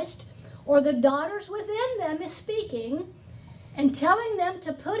 Christ, or the daughters within them, is speaking and telling them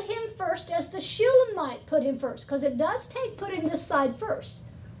to put him first as the Shulamite put him first. Because it does take putting this side first.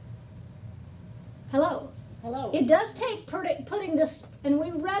 Hello. Hello. It does take putting this, and we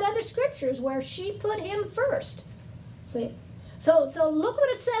read other scriptures where she put him first. See? So look what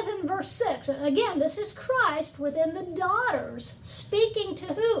it says in verse 6. And again, this is Christ within the daughters speaking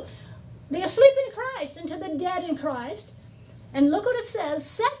to who? The asleep in Christ and to the dead in Christ. And look what it says.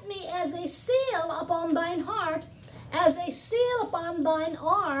 Set me as a seal upon thine heart, as a seal upon thine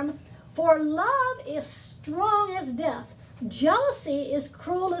arm, for love is strong as death. Jealousy is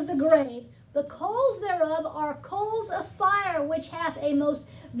cruel as the grave. The coals thereof are coals of fire, which hath a most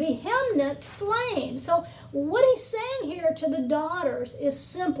vehement flame. So what he's saying here to the daughters is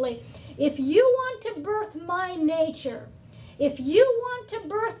simply, if you want to birth my nature, if you want to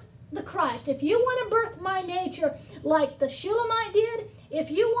birth the Christ, if you want to birth my nature like the Shulamite did,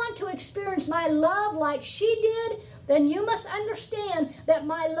 if you want to experience my love like she did, then you must understand that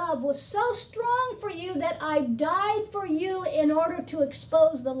my love was so strong for you that I died for you in order to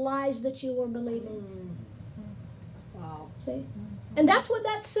expose the lies that you were believing. Wow. See? And that's what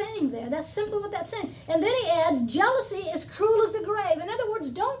that's saying there. That's simply what that's saying. And then he adds, jealousy is cruel as the grave. In other words,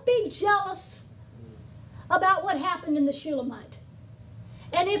 don't be jealous about what happened in the Shulamite.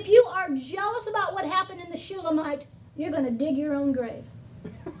 And if you are jealous about what happened in the Shulamite, you're going to dig your own grave.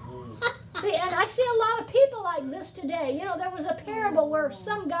 See, and I see a lot of people like this today. You know, there was a parable where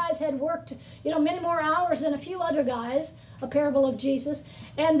some guys had worked, many more hours than a few other guys, a parable of Jesus,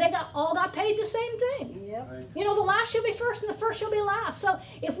 and they all got paid the same thing. Yep. Right. The last shall be first and the first shall be last. So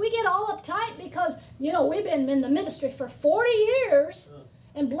if we get all uptight because, we've been in the ministry for 40 years,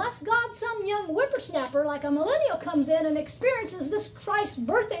 and bless God, some young whippersnapper like a millennial comes in and experiences this Christ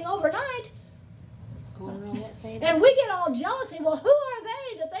birthing overnight, Going around that same. and we get all jealousy. Well, who are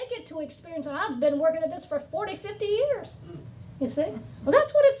they that they get to experience? I've been working at this for 40, 50 years. You see? Well,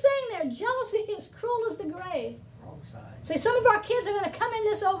 that's what it's saying there. Jealousy is cruel as the grave. Wrong side. See, some of our kids are going to come in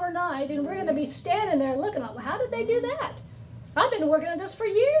this overnight, and we're going to be standing there looking at, well, how did they do that? I've been working at this for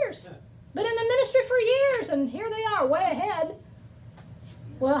years. Been in the ministry for years, and here they are, way ahead.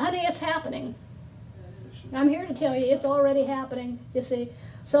 Well, honey, it's happening. I'm here to tell you, it's already happening, you see.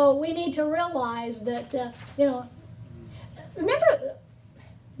 So we need to realize that,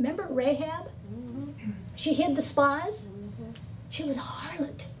 remember Rahab? Mm-hmm. She hid the spies. Mm-hmm. She was a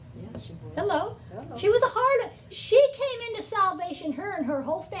harlot. Yeah, she was. Hello. Hello. She was a harlot. She came into salvation, her and her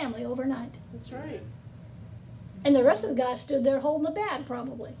whole family, overnight. That's right. And the rest of the guys stood there holding the bag,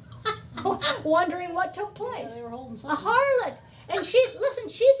 probably, wondering what took Yeah, place. they were holding A something. harlot. And she's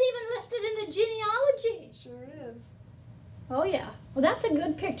even listed in the genealogy. Sure is. Oh, yeah. Well, that's a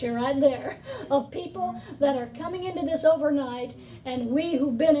good picture right there of people that are coming into this overnight, and we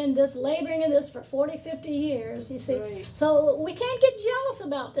who've been in this, laboring in this for 40, 50 years, you see. Right. So we can't get jealous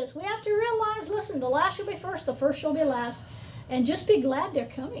about this. We have to realize, listen, the last shall be first, the first shall be last, and just be glad they're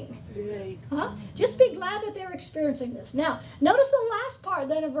coming. Right. Huh? Just be glad that they're experiencing this. Now, notice the last part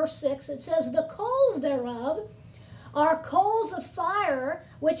then of verse 6. It says, the coals thereof are coals of fire,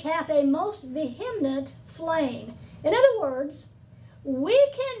 which hath a most vehement flame. In other words, we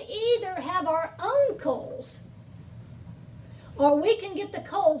can either have our own coals, or we can get the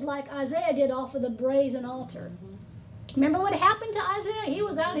coals like Isaiah did off of the brazen altar. Remember what happened to Isaiah? He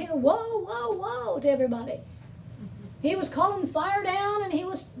was out here, whoa, whoa, whoa, to everybody. He was calling fire down, and he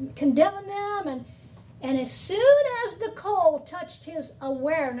was condemning them, and as soon as the coal touched his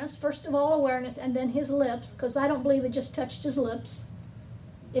awareness, first of all awareness, and then his lips, because I don't believe it just touched his lips.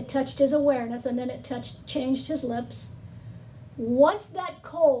 It touched his awareness, and then it changed his lips. Once that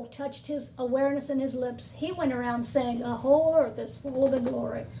coal touched his awareness and his lips, he went around saying, the whole earth is full of the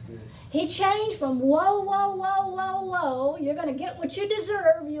glory. He changed from whoa, whoa, whoa, whoa, whoa, you're going to get what you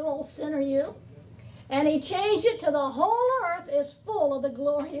deserve, you old sinner, you. And he changed it to the whole earth is full of the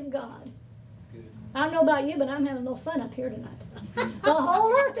glory of God. I don't know about you, but I'm having a little fun up here tonight. The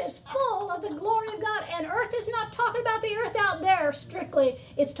whole earth is full of the glory of God. And earth is not talking about the earth out there strictly.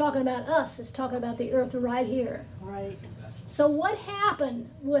 It's talking about us. It's talking about the earth right here. Right. So what happened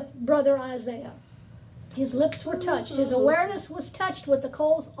with Brother Isaiah? His lips were touched. His awareness was touched with the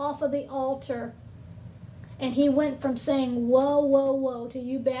coals off of the altar. And he went from saying, whoa, whoa, whoa, to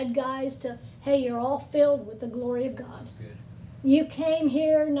you bad guys, to, hey, you're all filled with the glory of God. You came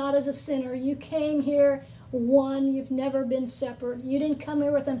here not as a sinner. You came here one. You've never been separate. You didn't come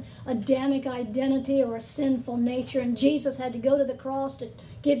here with an Adamic identity or a sinful nature, and Jesus had to go to the cross to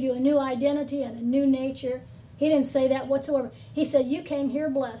give you a new identity and a new nature. He didn't say that whatsoever. He said, you came here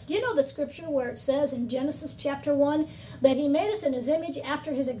blessed. You know the scripture where it says in Genesis chapter 1 that he made us in his image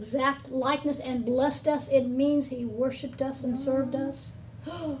after his exact likeness and blessed us? It means he worshiped us and served us.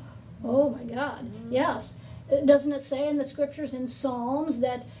 Oh my God. Yes. Doesn't it say in the scriptures in Psalms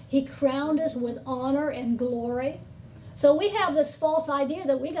that he crowned us with honor and glory? So we have this false idea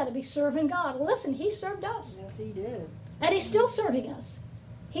that we got to be serving God. Well, listen, he served us. Yes, he did. And he's still serving us.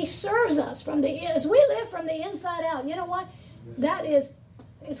 He serves us as we live from the inside out. You know what?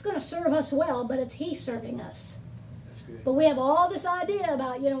 It's going to serve us well, but it's he serving us. But we have all this idea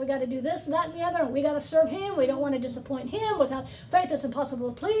about, we got to do this, that, and the other, and we got to serve him. We don't want to disappoint him. Without faith, it's impossible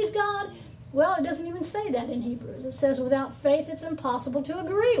to please God. Well, it doesn't even say that in Hebrews. It says without faith, it's impossible to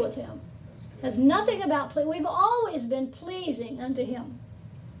agree with him. There's nothing about we've always been pleasing unto him.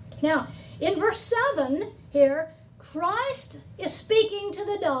 Now, in verse 7 here, Christ is speaking to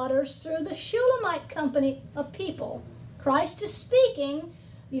the daughters through the Shulamite company of people. Christ is speaking,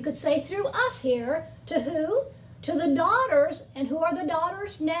 you could say through us here, to who? To the daughters. And who are the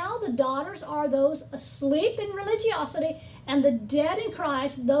daughters now? The daughters are those asleep in religiosity and the dead in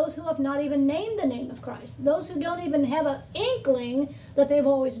Christ, those who have not even named the name of Christ, those who don't even have an inkling that they've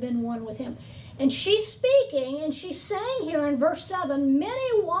always been one with him. And she's speaking, and she's saying here in verse 7,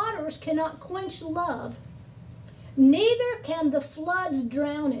 many waters cannot quench love, neither can the floods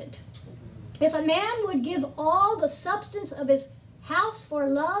drown it. If a man would give all the substance of his house for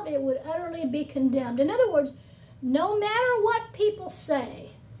love, it would utterly be condemned. In other words, no matter what people say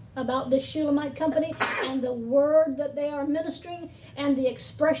about this Shulamite company and the word that they are ministering and the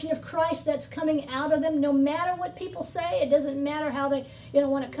expression of Christ that's coming out of them, no matter what people say, it doesn't matter how they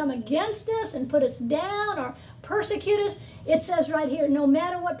want to come against us and put us down or persecute us. It says right here, no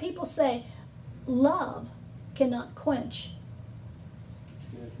matter what people say, love cannot quench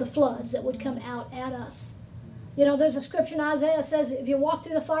the floods that would come out at us. There's a scripture in Isaiah that says, if you walk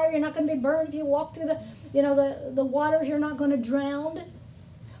through the fire, you're not going to be burned. If you walk through the waters, you're not going to drown.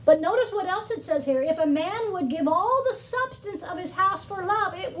 But notice what else it says here. If a man would give all the substance of his house for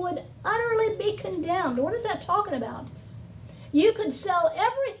love, it would utterly be condemned. What is that talking about? You could sell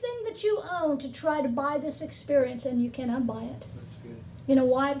everything that you own to try to buy this experience, and you cannot buy it. That's good. You know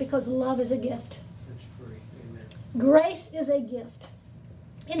why? Because love is a gift. That's free. Amen. Grace is a gift.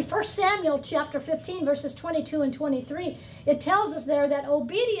 In 1 Samuel chapter 15, verses 22 and 23, it tells us there that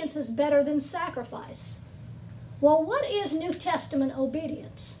obedience is better than sacrifice. Well, what is New Testament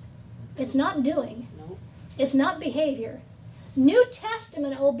obedience? It's not doing. Nope. It's not behavior. New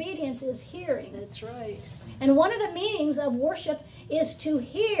Testament obedience is hearing. That's right. And one of the meanings of worship is to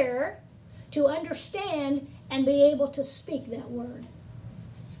hear, to understand, and be able to speak that word.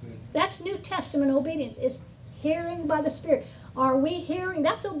 That's New Testament obedience, is hearing by the Spirit. Are we hearing?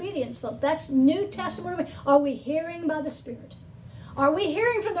 That's obedience, folks. That's New Testament obedience. Are we hearing by the Spirit? Are we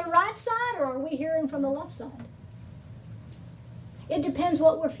hearing from the right side or are we hearing from the left side? It depends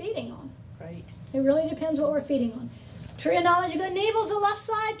what we're feeding on. Right. It really depends what we're feeding on. Tree of knowledge of good and evil is the left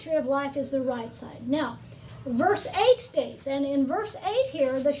side. Tree of life is the right side. Now, verse 8 states, and in verse 8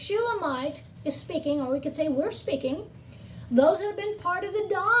 here, the Shulamite is speaking, or we could say we're speaking. Those that have been part of the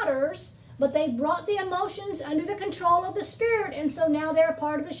daughters, but they brought the emotions under the control of the Spirit, and so now they're a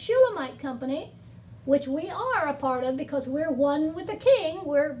part of a Shulamite company, which we are a part of because we're one with the King.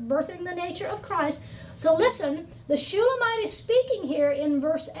 We're birthing the nature of Christ. So listen, the Shulamite is speaking here in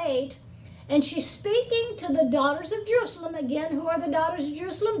verse 8, and she's speaking to the daughters of Jerusalem. Again, who are the daughters of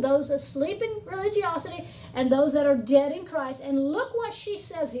Jerusalem? Those that sleep in religiosity and those that are dead in Christ. And look what she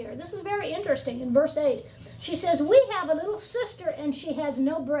says here. This is very interesting in verse 8. She says, we have a little sister and she has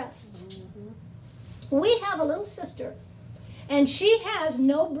no breasts. We have a little sister and she has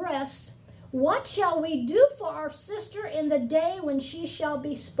no breasts. What shall we do for our sister in the day when she shall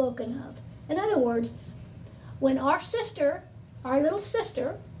be spoken of? In other words, when our sister, our little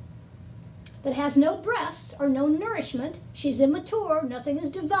sister, that has no breasts or no nourishment, she's immature, nothing is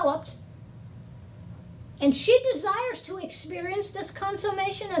developed, and she desires to experience this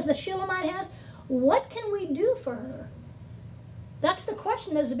consummation as the Shulamite has, what can we do for her? That's the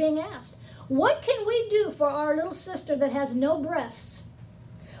question that is being asked. What can we do for our little sister that has no breasts?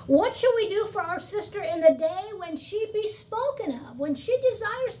 What shall we do for our sister in the day when she be spoken of? When she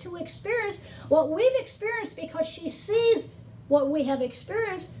desires to experience what we've experienced because she sees what we have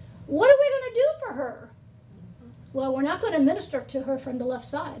experienced, what are we going to do for her? Well, we're not going to minister to her from the left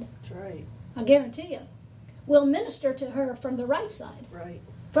side. That's right. I guarantee you. We'll minister to her from the right side. Right.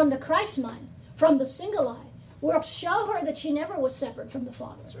 From the Christ mind. from the single eye. We'll show her that she never was separate from the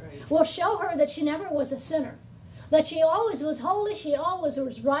Father. That's right. We'll show her that she never was a sinner, that she always was holy, she always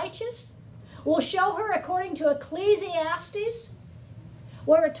was righteous. We'll show her according to Ecclesiastes,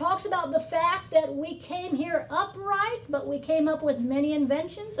 where it talks about the fact that we came here upright, but we came up with many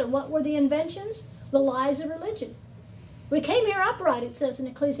inventions. And what were the inventions? The lies of religion. We came here upright, it says in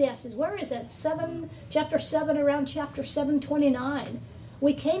Ecclesiastes. Where is that? Chapter 7, around chapter 729.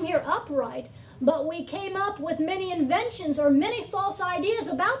 We came here upright, but we came up with many inventions or many false ideas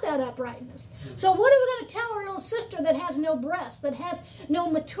about that uprightness. So what are we going to tell our little sister that has no breast, that has no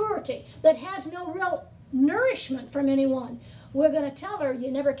maturity, that has no real nourishment from anyone? We're going to tell her, you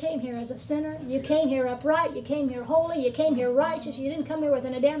never came here as a sinner. You came here upright. You came here holy. You came here righteous. You didn't come here with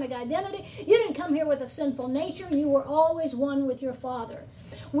an Adamic identity. You didn't come here with a sinful nature. You were always one with your Father.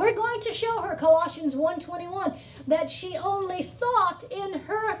 We're going to show her, Colossians 1:21, that she only thought in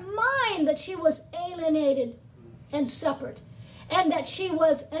her mind that she was alienated and separate, and that she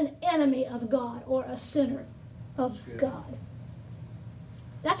was an enemy of God or a sinner of God.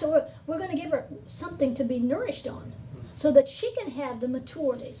 That's what we're going to give her something to be nourished on, so that she can have the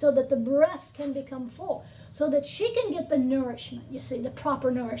maturity, so that the breast can become full, so that she can get the nourishment, you see, the proper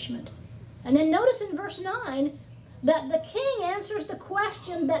nourishment. And then notice in verse 9 that the king answers the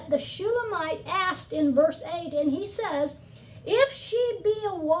question that the Shulamite asked in verse 8, and he says, if she be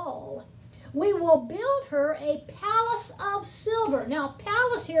a wall, we will build her a palace of silver. Now,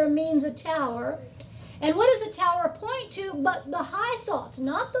 palace here means a tower. And what does a tower point to but the high thoughts,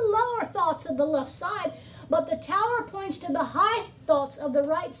 not the lower thoughts of the left side, but the tower points to the high thoughts of the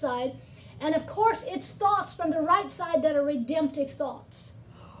right side. And of course, it's thoughts from the right side that are redemptive thoughts.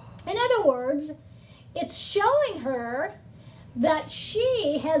 In other words, it's showing her that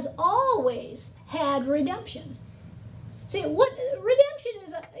she has always had redemption. See, what redemption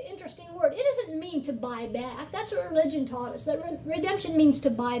is an interesting word. It doesn't mean to buy back. That's what religion taught us, that redemption means to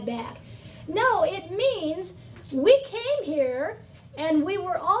buy back. No, it means we came here and we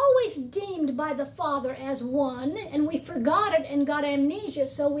were always deemed by the Father as one, and we forgot it and got amnesia,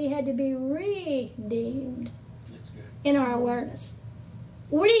 so we had to be redeemed in our awareness.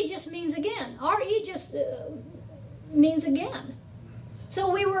 Re just means again. R-E just means again. So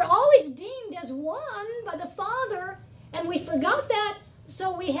we were always deemed as one by the Father, and we forgot that,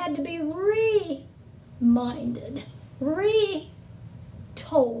 so we had to be reminded,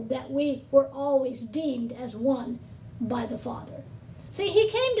 told that we were always deemed as one by the Father. See, he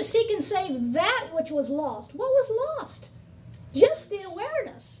came to seek and save that which was lost. What was lost? Just the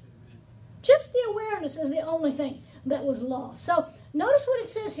awareness. Just the awareness is the only thing that was lost. So notice what it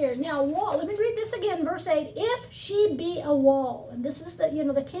says here. Now, wall. Let me read this again, verse 8. If she be a wall, and this is the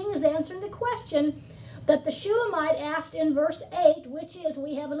king is answering the question that the Shulamite asked in verse 8, which is,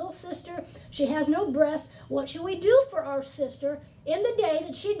 we have a little sister, she has no breast, what should we do for our sister in the day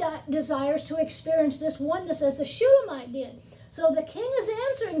that she desires to experience this oneness as the Shulamite did? So the king is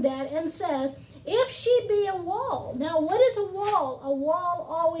answering that and says, if she be a wall. Now, what is a wall? A wall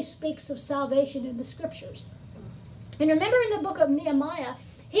always speaks of salvation in the scriptures. And remember in the book of Nehemiah,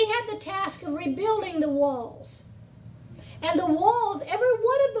 he had the task of rebuilding the walls. And the walls, every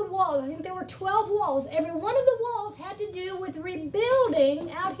one of the walls, I think there were 12 walls, every one of the walls had to do with rebuilding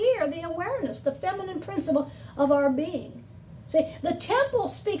out here the awareness, the feminine principle of our being. See, the temple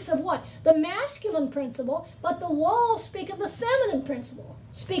speaks of what? The masculine principle, but the walls speak of the feminine principle,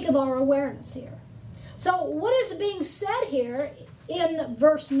 speak of our awareness here. So what is being said here in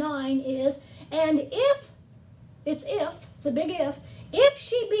verse 9 is, and if, it's a big if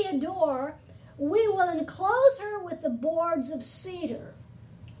she be a door, we will enclose her with the boards of cedar.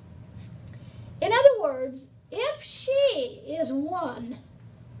 In other words, if she is one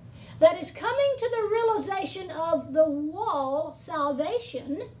that is coming to the realization of the wall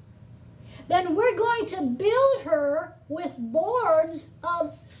salvation, then we're going to build her with boards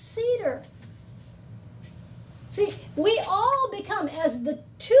of cedar. See, we all become, as the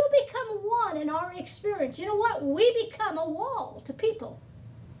two become one in our experience, you know what? We become a wall to people.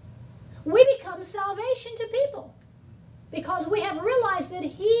 We become salvation to people because we have realized that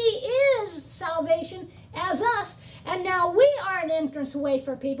he is salvation as us, and now we are an entranceway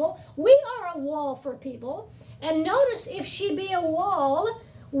for people. We are a wall for people. And notice, if she be a wall,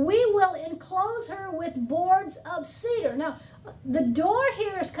 we will enclose her with boards of cedar. Now, the door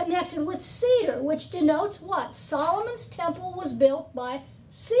here is connected with cedar, which denotes what? Solomon's temple was built by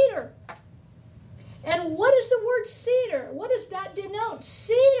cedar. And what is the word cedar? What does that denote?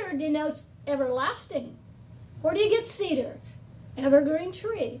 Cedar denotes everlasting. Where do you get cedar? Evergreen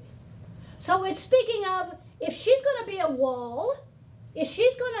tree. So it's speaking of, if she's going to be a wall, if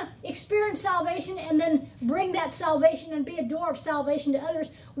she's going to experience salvation and then bring that salvation and be a door of salvation to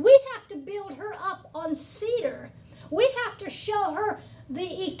others, we have to build her up on cedar. We have to show her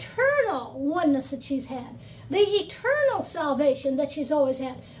the eternal oneness that she's had, the eternal salvation that she's always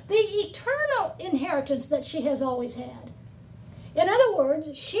had, the eternal inheritance that she has always had. In other words,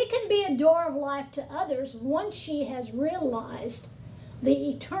 she can be a door of life to others once she has realized the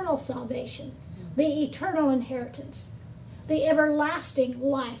eternal salvation, the eternal inheritance, the everlasting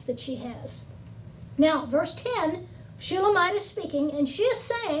life that she has. Now, verse 10, Shulamite is speaking, and she is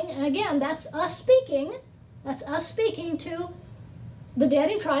saying, and again, that's us speaking to the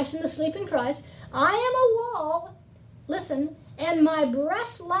dead in Christ and the asleep in Christ. I am a wall, listen, and my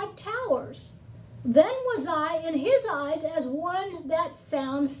breasts like towers. Then was I in his eyes as one that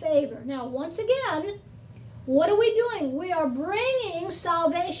found favor. Now, once again, what are we doing? We are bringing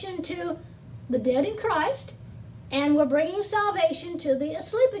salvation to the dead in Christ, and we're bringing salvation to the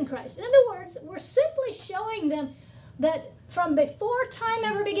asleep in Christ. In other words, we're simply showing them that from before time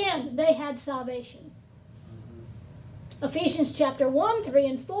ever began, they had salvation. Ephesians chapter 1, 3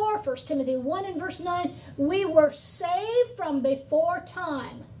 and 4, 1 Timothy 1 and verse 9, we were saved from before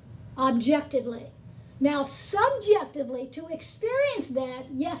time, objectively. Now, subjectively, to experience that,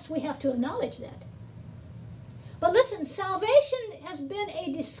 yes, we have to acknowledge that. But listen, salvation has been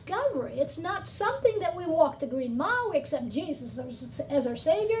a discovery. It's not something that we walk the green mile, we accept Jesus as our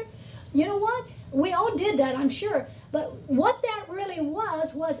Savior. You know what? We all did that, I'm sure. But what that really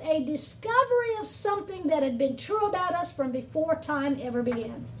was a discovery of something that had been true about us from before time ever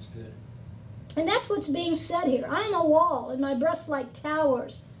began. That's good. And that's what's being said here. I am a wall, and my breasts like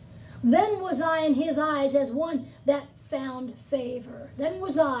towers. Then was I in his eyes as one that found favor. Then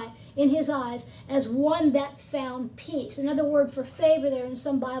was I in his eyes as one that found peace. Another word for favor there in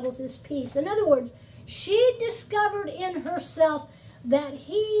some Bibles is peace. In other words, she discovered in herself that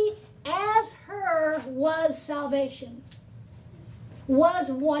he, as her, was salvation, was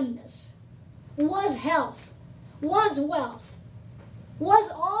oneness, was health, was wealth, was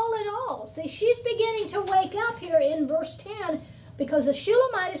all in all. See, she's beginning to wake up here in verse 10 because the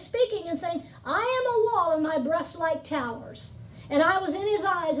Shulamite is speaking and saying, I am a wall and my breasts like towers. And I was in his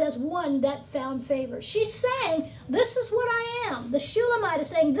eyes as one that found favor. She's saying, this is what I am. The Shulamite is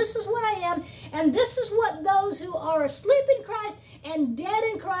saying, this is what I am, and this is what those who are asleep in Christ and dead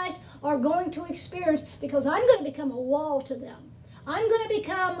in Christ are going to experience, because I'm going to become a wall to them. I'm going to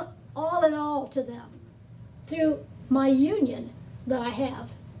become all in all to them through my union that I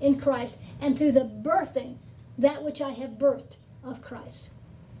have in Christ and through the birthing, that which I have birthed of Christ.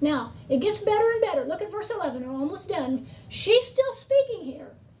 Now, it gets better and better. Look at verse 11. We're almost done. She's still speaking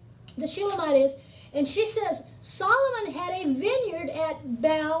here. The Shulamite is. And she says, Solomon had a vineyard at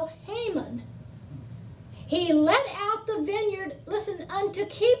Baal-Hamon. He let out the vineyard, listen, unto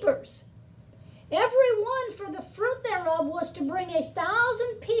keepers. Every one for the fruit thereof was to bring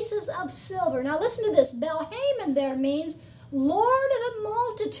 1,000 pieces of silver. Now listen to this. Baal-Hamon there means Lord of a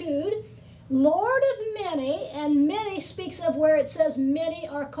multitude, Lord of many, and many speaks of where it says many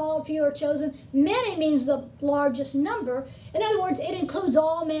are called, few are chosen. Many means the largest number. In other words, it includes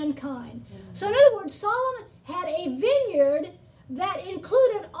all mankind. So in other words, Solomon had a vineyard that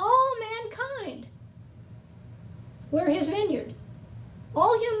included all mankind. We're his vineyard.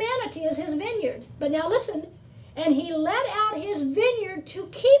 All humanity is his vineyard. But now listen, and he let out his vineyard to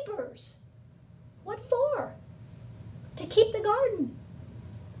keepers. What for? To keep the garden.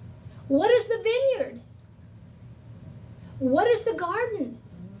 What is the vineyard? What is the garden?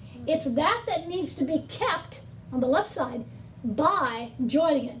 It's that needs to be kept on the left side by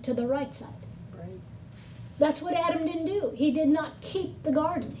joining it to the right side. Right. That's what Adam didn't do. He did not keep the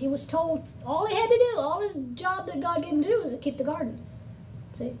garden. He was told all he had to do, all his job that God gave him to do was to keep the garden.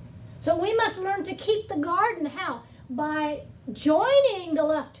 See? So we must learn to keep the garden. How? By joining the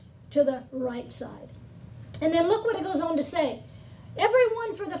left to the right side. And then look what it goes on to say.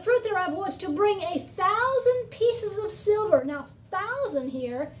 Everyone for the fruit thereof was to bring 1,000 pieces of silver. Now, 1,000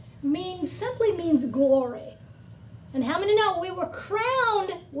 here simply means glory. And how many know we were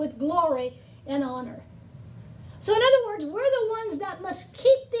crowned with glory and honor? So in other words, we're the ones that must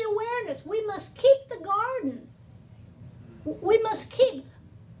keep the awareness. We must keep the garden. We must keep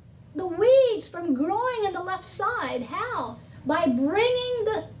the weeds from growing in the left side. How? By bringing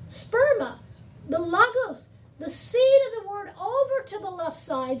the sperma, the logos, the seed of the word over to the left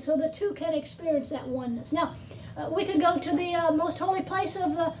side so the two can experience that oneness. Now, we could go to the most holy place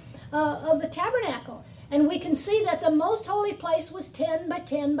of the tabernacle, and we can see that the most holy place was 10 by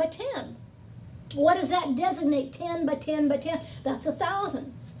 10 by 10. What does that designate, 10 by 10 by 10? That's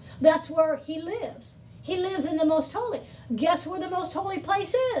 1,000. That's where he lives. He lives in the most holy. Guess where the most holy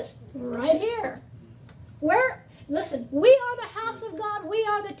place is? Right here. Where? Listen, we are the house of God. We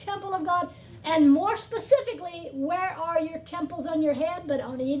are the temple of God. And more specifically, where are your temples on your head? But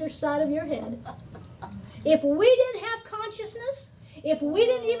on either side of your head. If we didn't have consciousness, if we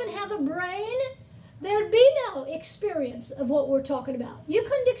didn't even have a brain, there'd be no experience of what we're talking about. You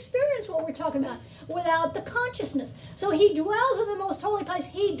couldn't experience what we're talking about without the consciousness. So he dwells in the most holy place.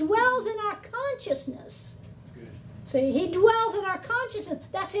 He dwells in our consciousness. See, he dwells in our consciousness.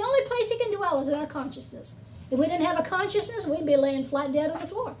 That's the only place he can dwell, is in our consciousness. If we didn't have a consciousness, we'd be laying flat dead on the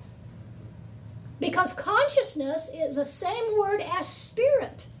floor. Because consciousness is the same word as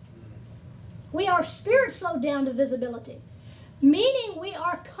spirit. We are spirit slowed down to visibility. Meaning we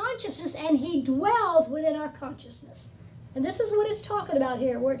are consciousness, and he dwells within our consciousness. And this is what it's talking about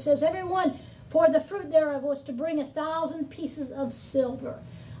here, where it says, everyone for the fruit thereof was to bring 1,000 pieces of silver.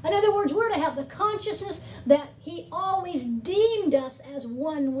 In other words, we're to have the consciousness that he always deemed us as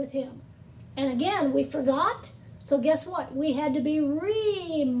one with him. And again, we forgot. So guess what? We had to be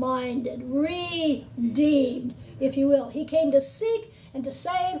reminded, redeemed, if you will. He came to seek and to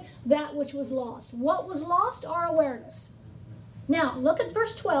save that which was lost. What was lost? Our awareness. Now, look at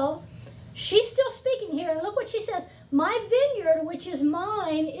verse 12. She's still speaking here, and look what she says. My vineyard, which is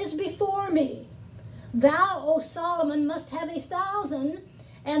mine, is before me. Thou, O Solomon, must have 1,000,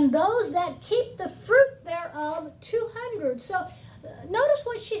 and those that keep the fruit thereof 200. So notice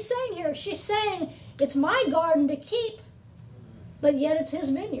what she's saying here. She's saying, it's my garden to keep, but yet it's his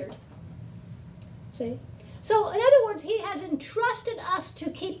vineyard. See? So in other words, he has entrusted us to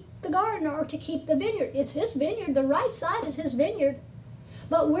keep the garden or to keep the vineyard. It's his vineyard. The right side is his vineyard.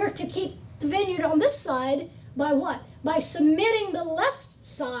 But we're to keep the vineyard on this side by what? By submitting the left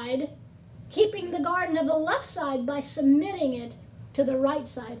side, keeping the garden of the left side by submitting it to the right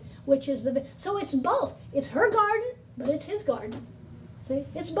side, which is the... So it's both. It's her garden, but it's his garden. See?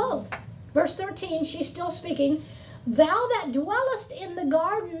 It's both. Verse 13, she's still speaking. Thou that dwellest in the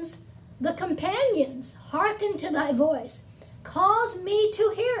gardens, the companions, hearken to thy voice. Cause me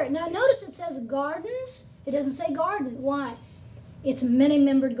to hear it. Now notice it says gardens. It doesn't say garden. Why? It's a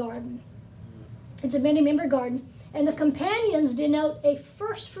many-membered garden. It's a many-membered garden. And the companions denote a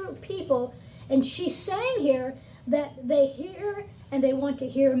first-fruit people. And she's saying here that they hear and they want to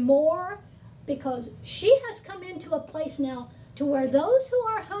hear more, because she has come into a place now to where those who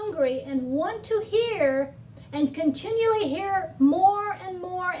are hungry and want to hear and continually hear more and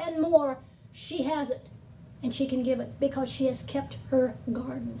more and more, she has it. And she can give it because she has kept her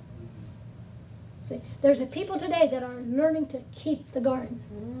garden. See, there's a people today that are learning to keep the garden.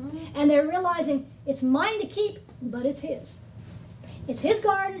 And they're realizing it's mine to keep, but it's his. It's his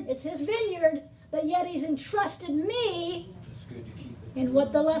garden, it's his vineyard, but yet he's entrusted me in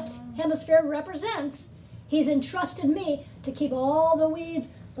what the left hemisphere represents. He's entrusted me to keep all the weeds,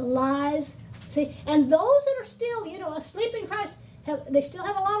 the lies. See, and those that are still, asleep in Christ, they still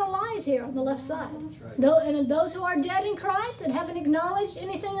have a lot of lies here on the left side. Right. And those who are dead in Christ that haven't acknowledged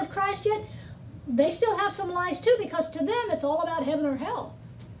anything of Christ yet, they still have some lies too, because to them it's all about heaven or hell.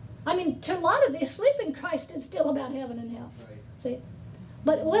 I mean, to a lot of the asleep in Christ, it's still about heaven and hell. Right. See?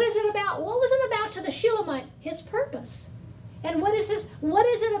 But what is it about? What was it about to the Shulamite? His purpose. And what is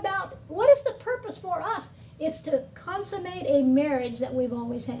it about? What is the purpose for us? It's to consummate a marriage that we've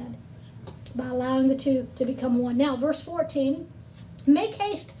always had by allowing the two to become one. Now, verse 14, make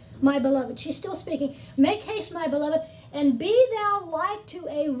haste, my beloved. She's still speaking. Make haste, my beloved, and be thou like to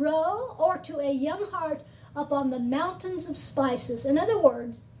a roe or to a young hart upon the mountains of spices. In other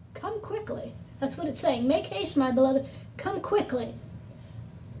words, come quickly. That's what it's saying. Make haste, my beloved. Come quickly.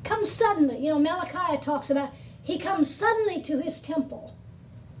 Come suddenly. Malachi talks about he comes suddenly to his temple.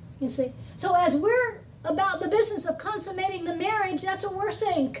 You see? So as we're about the business of consummating the marriage, that's what we're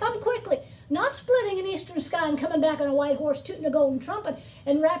saying. Come quickly. Not splitting an eastern sky and coming back on a white horse, tooting a golden trumpet,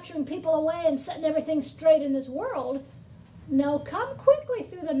 and rapturing people away and setting everything straight in this world. No, come quickly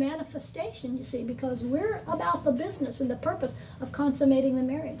through the manifestation, you see, because we're about the business and the purpose of consummating the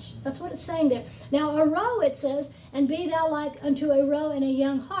marriage. That's what it's saying there. Now, a roe, it says, and be thou like unto a roe and a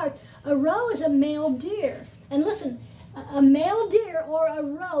young hart. A roe is a male deer. And listen, a male deer or a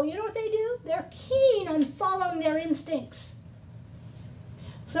roe, you know what they do? They're keen on following their instincts.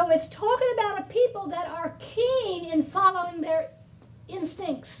 So it's talking about a people that are keen in following their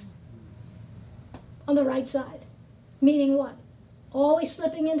instincts on the right side. Meaning what? Always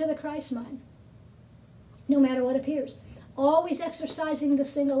slipping into the Christ mind, no matter what appears. Always exercising the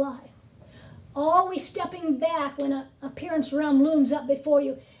single eye. always stepping back when an appearance realm looms up before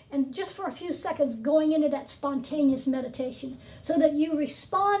you, and just for a few seconds going into that spontaneous meditation so that you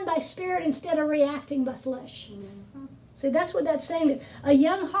respond by spirit instead of reacting by flesh. See, that's what that's saying. A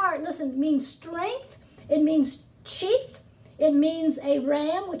young heart, listen, means strength. It means chief. It means a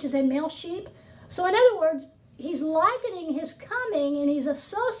ram, which is a male sheep. So in other words, he's likening his coming, and he's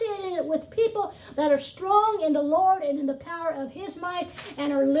associating it with people that are strong in the Lord and in the power of his might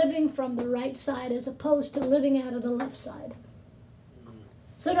and are living from the right side as opposed to living out of the left side.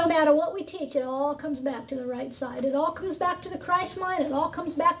 So no matter what we teach, it all comes back to the right side. It all comes back to the Christ mind. It all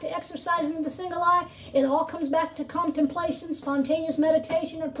comes back to exercising the single eye. It all comes back to contemplation, spontaneous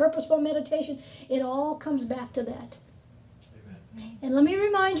meditation, or purposeful meditation. It all comes back to that. Amen. And let me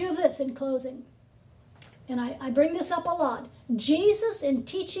remind you of this in closing. And I bring this up a lot. Jesus, in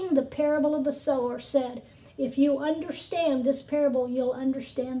teaching the parable of the sower, said, if you understand this parable, you'll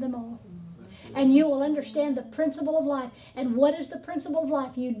understand them all. And you will understand the principle of life. And what is the principle of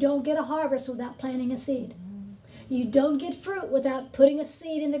life? You don't get a harvest without planting a seed. You don't get fruit without putting a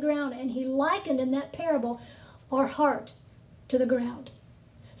seed in the ground. And he likened in that parable our heart to the ground.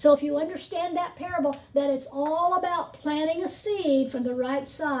 So if you understand that parable, that it's all about planting a seed from the right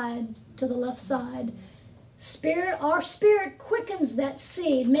side to the left side. Our spirit quickens that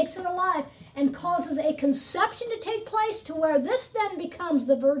seed, makes it alive, and causes a conception to take place to where this then becomes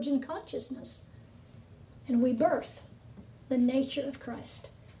the virgin consciousness. And we birth the nature of Christ.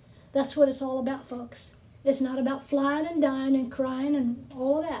 That's what it's all about, folks. It's not about flying and dying and crying and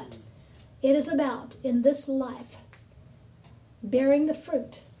all of that. It is about, in this life, bearing the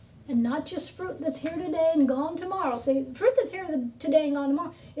fruit. And not just fruit that's here today and gone tomorrow. See, fruit that's here today and gone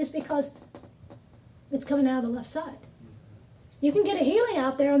tomorrow is because it's coming out of the left side. You can get a healing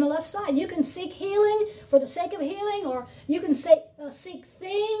out there on the left side. You can seek healing for the sake of healing, or you can seek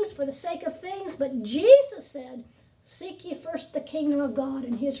things for the sake of things. But Jesus said, seek ye first the kingdom of God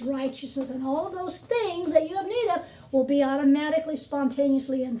and his righteousness, and all of those things that you have need of will be automatically,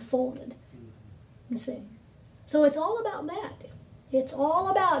 spontaneously unfolded. You see? So it's all about that. It's all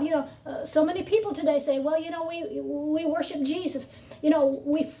about, so many people today say, well, we worship Jesus.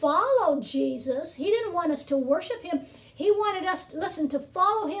 We follow Jesus. He didn't want us to worship him. He wanted us, to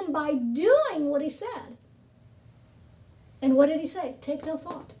follow him by doing what he said. And what did he say? Take no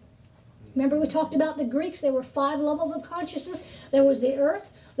thought. Remember we talked about the Greeks. There were 5 levels of consciousness. There was the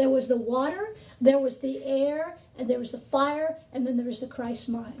earth, there was the water, there was the air, and there was the fire, and then there was the Christ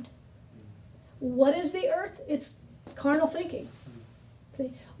mind. What is the earth? It's carnal thinking.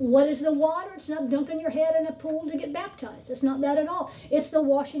 See, what is the water? It's not dunking your head in a pool to get baptized. It's not that at all. It's the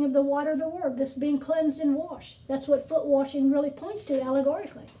washing of the water of the word, this being cleansed and washed. That's what foot washing really points to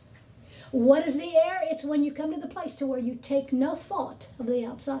allegorically. What is the air? It's when you come to the place to where you take no thought of the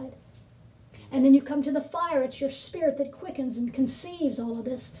outside. And then you come to the fire. It's your spirit that quickens and conceives all of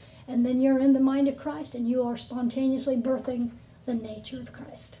this. And then you're in the mind of Christ, and you are spontaneously birthing the nature of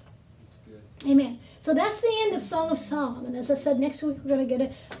Christ. Amen. So that's the end of Song of Solomon. As I said, next week we're going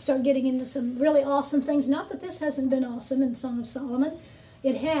to start getting into some really awesome things. Not that this hasn't been awesome in Song of Solomon.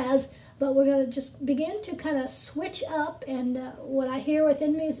 It has, but we're going to just begin to kind of switch up, and what I hear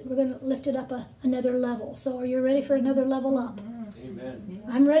within me is we're going to lift it up another level. So are you ready for another level up? Amen.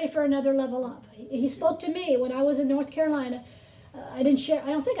 I'm ready for another level up. He spoke to me when I was in North Carolina. I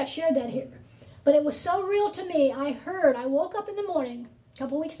don't think I shared that here, but it was so real to me. I woke up in the morning a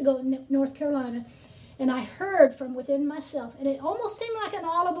couple weeks ago in North Carolina, and I heard from within myself, and it almost seemed like an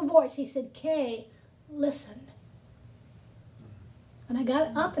audible voice. He said, Kay, listen. And I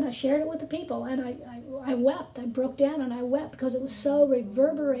got up and I shared it with the people, and I wept. I broke down and I wept because it was so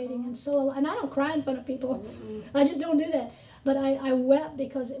reverberating and I don't cry in front of people. I just don't do that. But I wept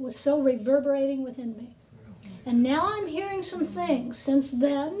because it was so reverberating within me. And now I'm hearing some things since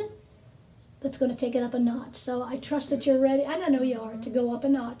then that's going to take it up a notch. So I trust that you're ready, and I know you are, to go up a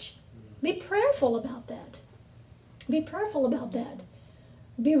notch. Be prayerful about that. Be prayerful about that.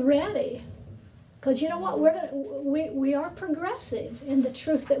 Be ready. Because you know what? We are progressive in the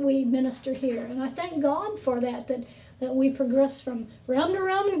truth that we minister here. And I thank God for that we progress from realm to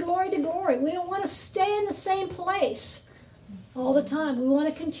realm and glory to glory. We don't want to stay in the same place all the time. We want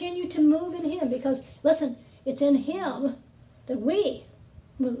to continue to move in him because, listen, it's in him that we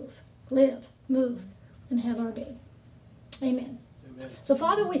move, live, move, and have our being. Amen. Amen. So,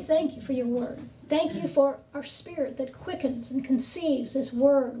 Father, we thank you for your word. Thank you for our spirit that quickens and conceives this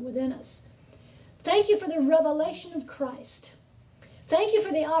word within us. Thank you for the revelation of Christ. Thank you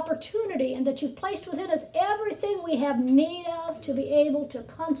for the opportunity and that you've placed within us everything we have need of to be able to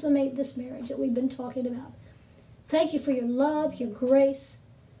consummate this marriage that we've been talking about. Thank you for your love, your grace,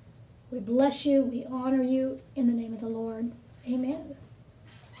 We bless you. We honor you in the name of the Lord. Amen.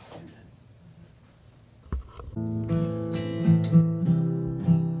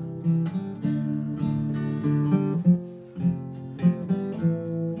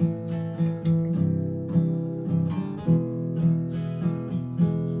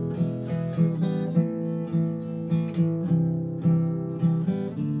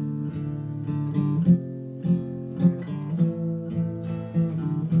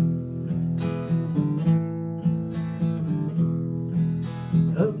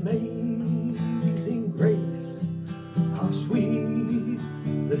 Amazing grace, how sweet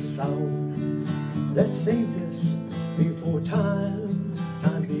the sound that saved us before time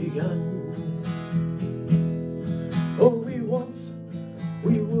begun. Oh,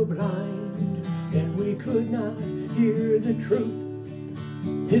 we were blind and we could not hear the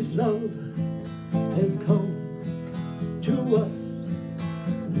truth. His love has come to us.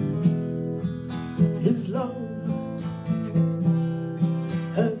 His love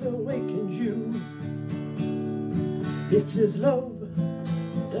has awakened you. It's His love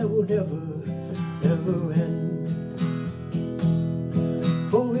that will never, never end.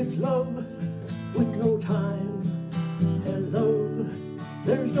 For it's love with no time, and love,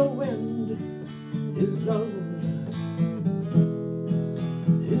 there's no end. His love,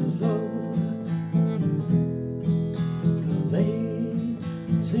 His love.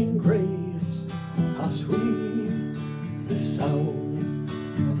 Amazing grace, how sweet the sound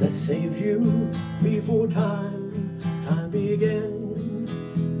that saved you before time began.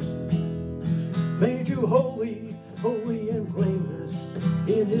 Made you holy, holy and blameless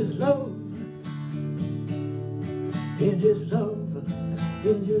in His love, in His love,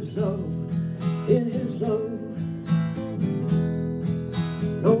 in His love, in His love.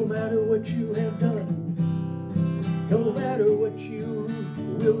 No matter what you have done, no matter what you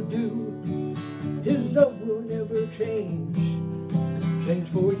will do, His love will never change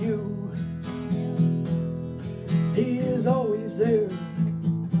for you.